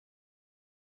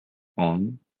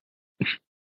 on.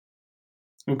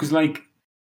 Because, like,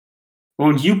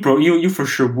 well, you for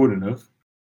sure wouldn't have.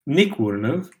 Nick wouldn't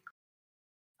have.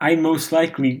 I most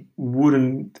likely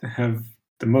wouldn't have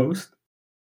the most.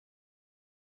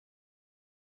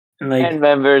 And, like, And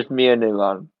then there's me and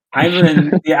Ivan. Ivan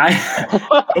and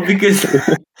well, because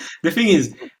the thing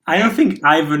is, I don't think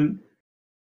Ivan.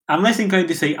 I'm less inclined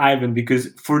to say Ivan because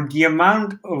for the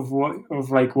amount of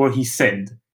what he said,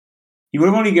 he would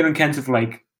have only gotten cancelled for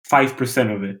like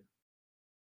 5% of it.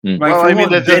 Mm. Like, Well, for I mean, what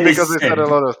that's just Dennis because they said a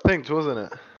said- lot of things, wasn't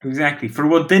it? Exactly. For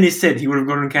what Dennis said, he would have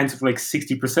gotten cancelled for like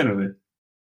 60% of it.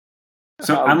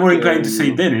 So How I'm more inclined dare to say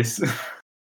you. Dennis.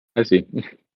 I see.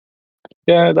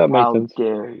 Yeah, that makes How sense.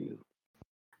 dare you?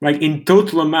 Like in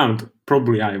total amount,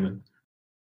 probably Ivan.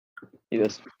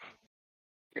 Yes.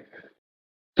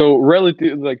 So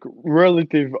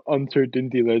relative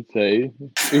uncertainty, let's say,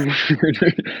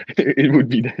 it would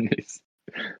be Dennis.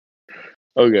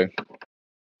 Okay,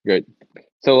 good.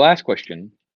 So last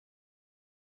question: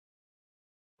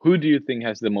 who do you think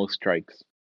has the most strikes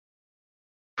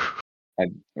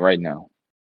right now?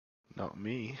 Not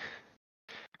me.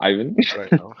 Ivan?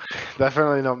 Right now.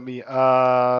 Definitely not me.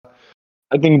 I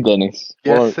think Dennis.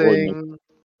 Or Nick.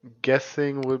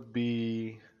 Guessing would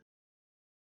be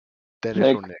Dennis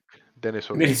Nick. or Nick. Dennis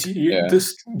or Dennis, Nick. you Yeah.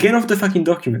 just get off the fucking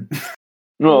document.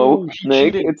 No, he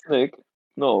Nick. cheated. It's Nick.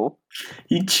 No,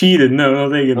 He cheated. No,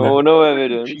 I'll take it no, back. no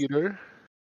evidence. Cheater.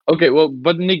 Okay, well,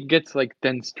 but Nick gets like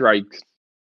 10 strikes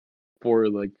for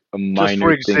like a minor Just for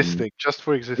thing. existing. Just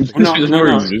for existing. No, Just no, for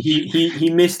no. existing. He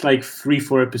missed like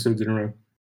 3-4 episodes in a row.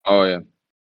 Oh yeah.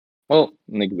 Well,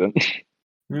 Nick then.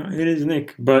 No, it is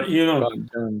Nick, but you know, God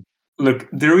damn. look,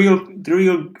 the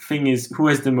real thing is who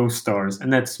has the most stars,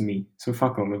 and that's me. So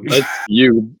fuck all of you. That's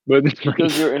you, but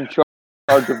Because you're in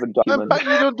charge of a document.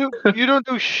 But you don't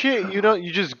do shit.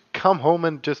 You just come home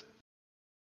and just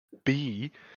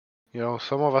be. You know,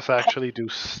 some of us actually do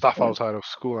stuff outside of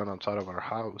school and outside of our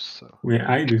house. So. Wait,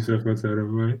 I do stuff outside of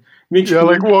my. Mitch, Yeah,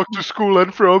 like walk to school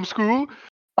and from school.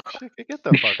 Shit, get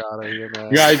the fuck out of here,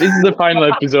 man. guys, this is the final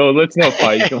episode. Let's not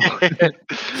fight. Come on.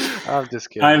 I'm just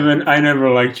kidding. Ivan, I never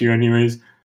liked you, anyways.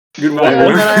 Goodbye. I,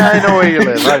 Ivan. I know where you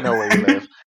live. I know where you live.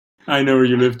 I know where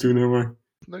you live too. No more.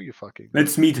 No, you fucking.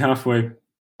 Let's meet halfway.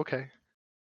 Okay.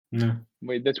 No.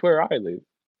 Wait, that's where I live.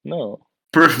 No.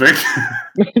 Perfect.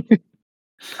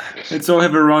 Let's all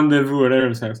have a rendezvous at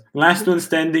Aaron's house. Last one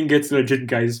standing gets Legit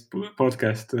Guys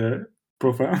podcast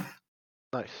profile.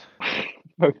 Nice.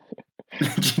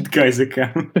 Legit Guys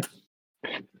account.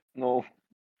 No.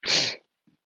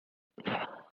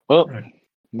 Well, Right.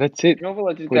 that's it. You know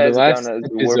what this For the guy's last account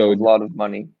is worth episode. a lot of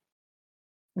money.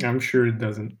 I'm sure it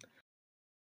doesn't.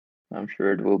 I'm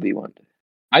sure it will be one day.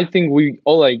 I think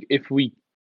if we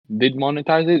did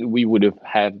monetize it, we would have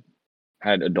had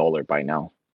 $1 by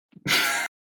now.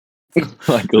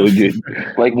 Like legit,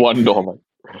 like $1.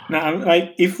 Now,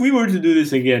 like, if we were to do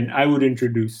this again, I would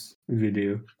introduce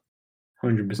video.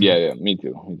 100%. Yeah, me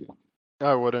too.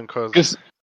 I wouldn't, cause Because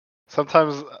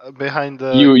sometimes behind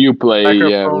the you play, yeah, we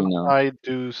microphone, know. I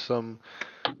do some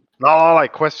not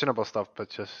like questionable stuff, but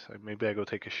just maybe I go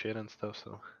take a shit and stuff.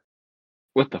 So.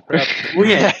 What the crap? Well,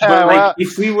 yeah, Yeah, but like, well-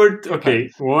 if we were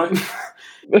what?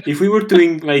 If we were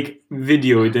doing like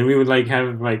video, then we would like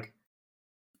have like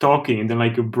talking and then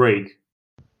like a break,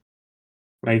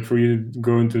 like for you to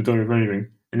go into the toilet or anything,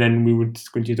 and then we would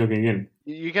continue talking again.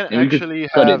 You can And we could actually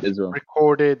cut it have as well.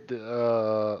 recorded,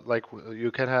 like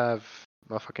you can have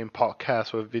a fucking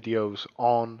podcast with videos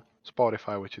on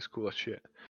Spotify, which is cool as shit.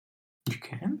 You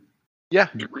can. Yeah,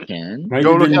 You can. Why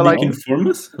Go didn't look at, Nick like- inform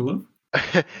us? Hello.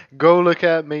 go look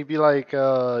at maybe like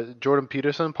Jordan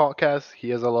Peterson podcast. He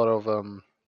has a lot of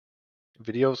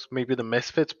videos. Maybe the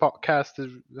Misfits podcast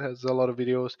has a lot of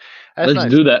videos. That's Let's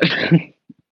nice. do that.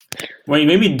 Wait,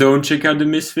 maybe don't check out the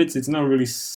Misfits. It's not really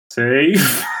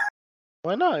safe.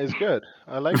 Why not? It's good.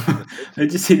 I like the Misfits. I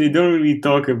just say they don't really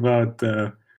talk about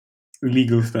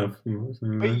legal stuff.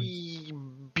 But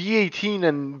be 18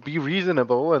 and be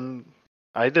reasonable. And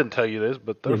I didn't tell you this,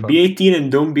 but they're Yeah, fun. be 18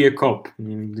 and don't be a cop.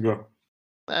 Go.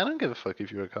 I don't give a fuck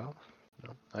if you're a cop.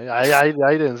 No. I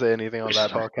didn't say anything on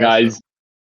that podcast. guys,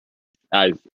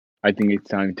 I think it's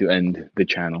time to end the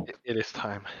channel. It is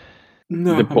time.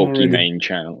 No, The I'm already- Pokimane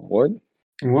channel. What?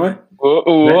 What?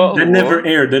 Whoa, That never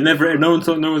aired. That never. No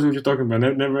one knows what you're talking about.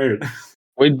 That never aired.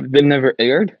 Wait, they never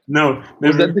aired? No, Was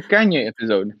never. that the Kanye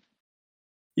episode?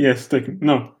 Yes,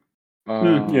 no.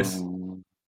 yes. Um,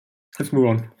 Let's move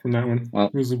on from that one. Well.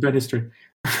 It was a bad history.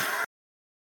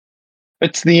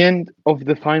 It's the end of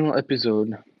the final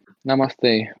episode.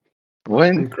 Namaste. I'm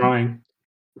When? crying.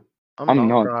 I'm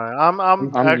not. crying. I'm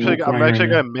I'm actually not crying right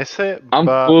gonna miss it. I'm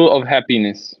but full of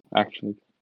happiness, actually.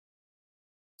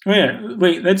 Oh yeah.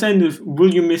 Wait. Let's end with.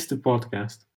 Will you miss the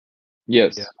podcast?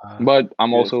 Yes. yeah, But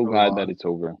I'm Yes, also a glad lot. that it's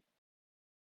over.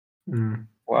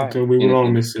 Why? So we will all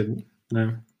Innocent. miss it.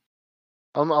 No.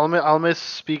 I'll miss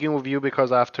speaking with you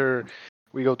because after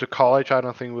we go to college, I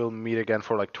don't think we'll meet again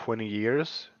for like 20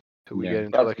 years. Till we Yeah. get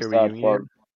into That's like a the sad reunion. part.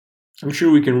 I'm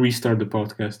sure we can restart the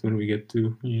podcast when we get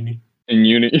to uni. In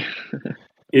uni.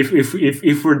 If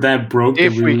we're that broke,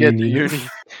 If that we really get to need it. uni.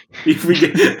 If we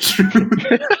get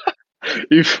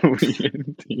If we get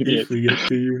into uni. if we get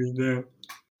to uni now.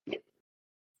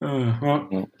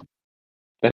 Well,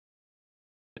 That's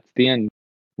the end.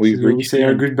 We've so we reached say the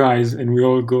our end. goodbyes and we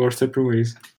all go our separate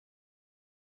ways.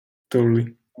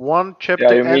 Totally. One chapter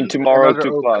Yeah, you mean ends, tomorrow another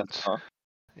to class, opens. huh?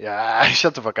 Yeah,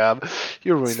 shut the fuck up.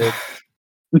 You ruined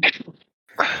it.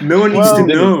 No one needs Well, to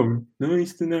know. No one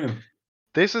needs to know.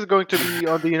 this is going to be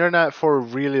on the internet for a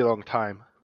really long time.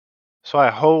 So I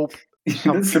hope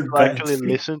some That's a people bad actually thing.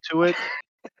 listen to it,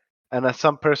 and that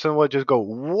some person will just go,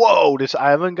 "Whoa, this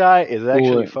Ivan guy is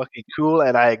actually Well- fucking cool,"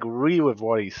 and I agree with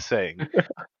what he's saying.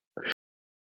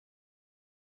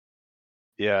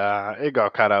 Yeah, it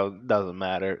got cut out. Doesn't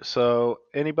matter. So,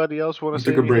 anybody else want We to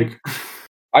say took a anything? break.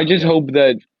 I just Yeah. hope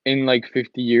that in like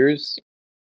 50 years,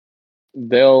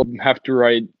 they'll have to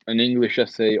write an English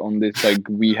essay on this, like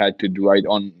we had to write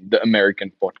on the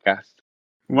American podcast.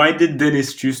 Why did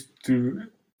Dennis choose to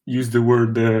use the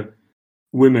word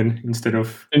women instead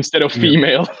of Instead of Yeah.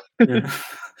 female. yeah.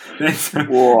 that's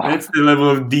Whoa. that's the level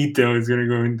of detail it's gonna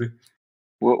go into.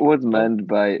 What was meant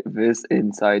by this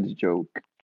inside joke?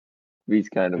 These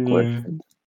kind of Yeah. questions.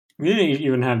 We didn't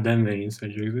even have that many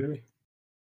inside jokes, did we?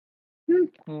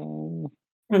 Mm,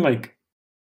 Well, like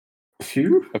a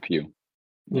few. a few.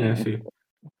 Yeah, a few.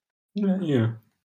 Yeah.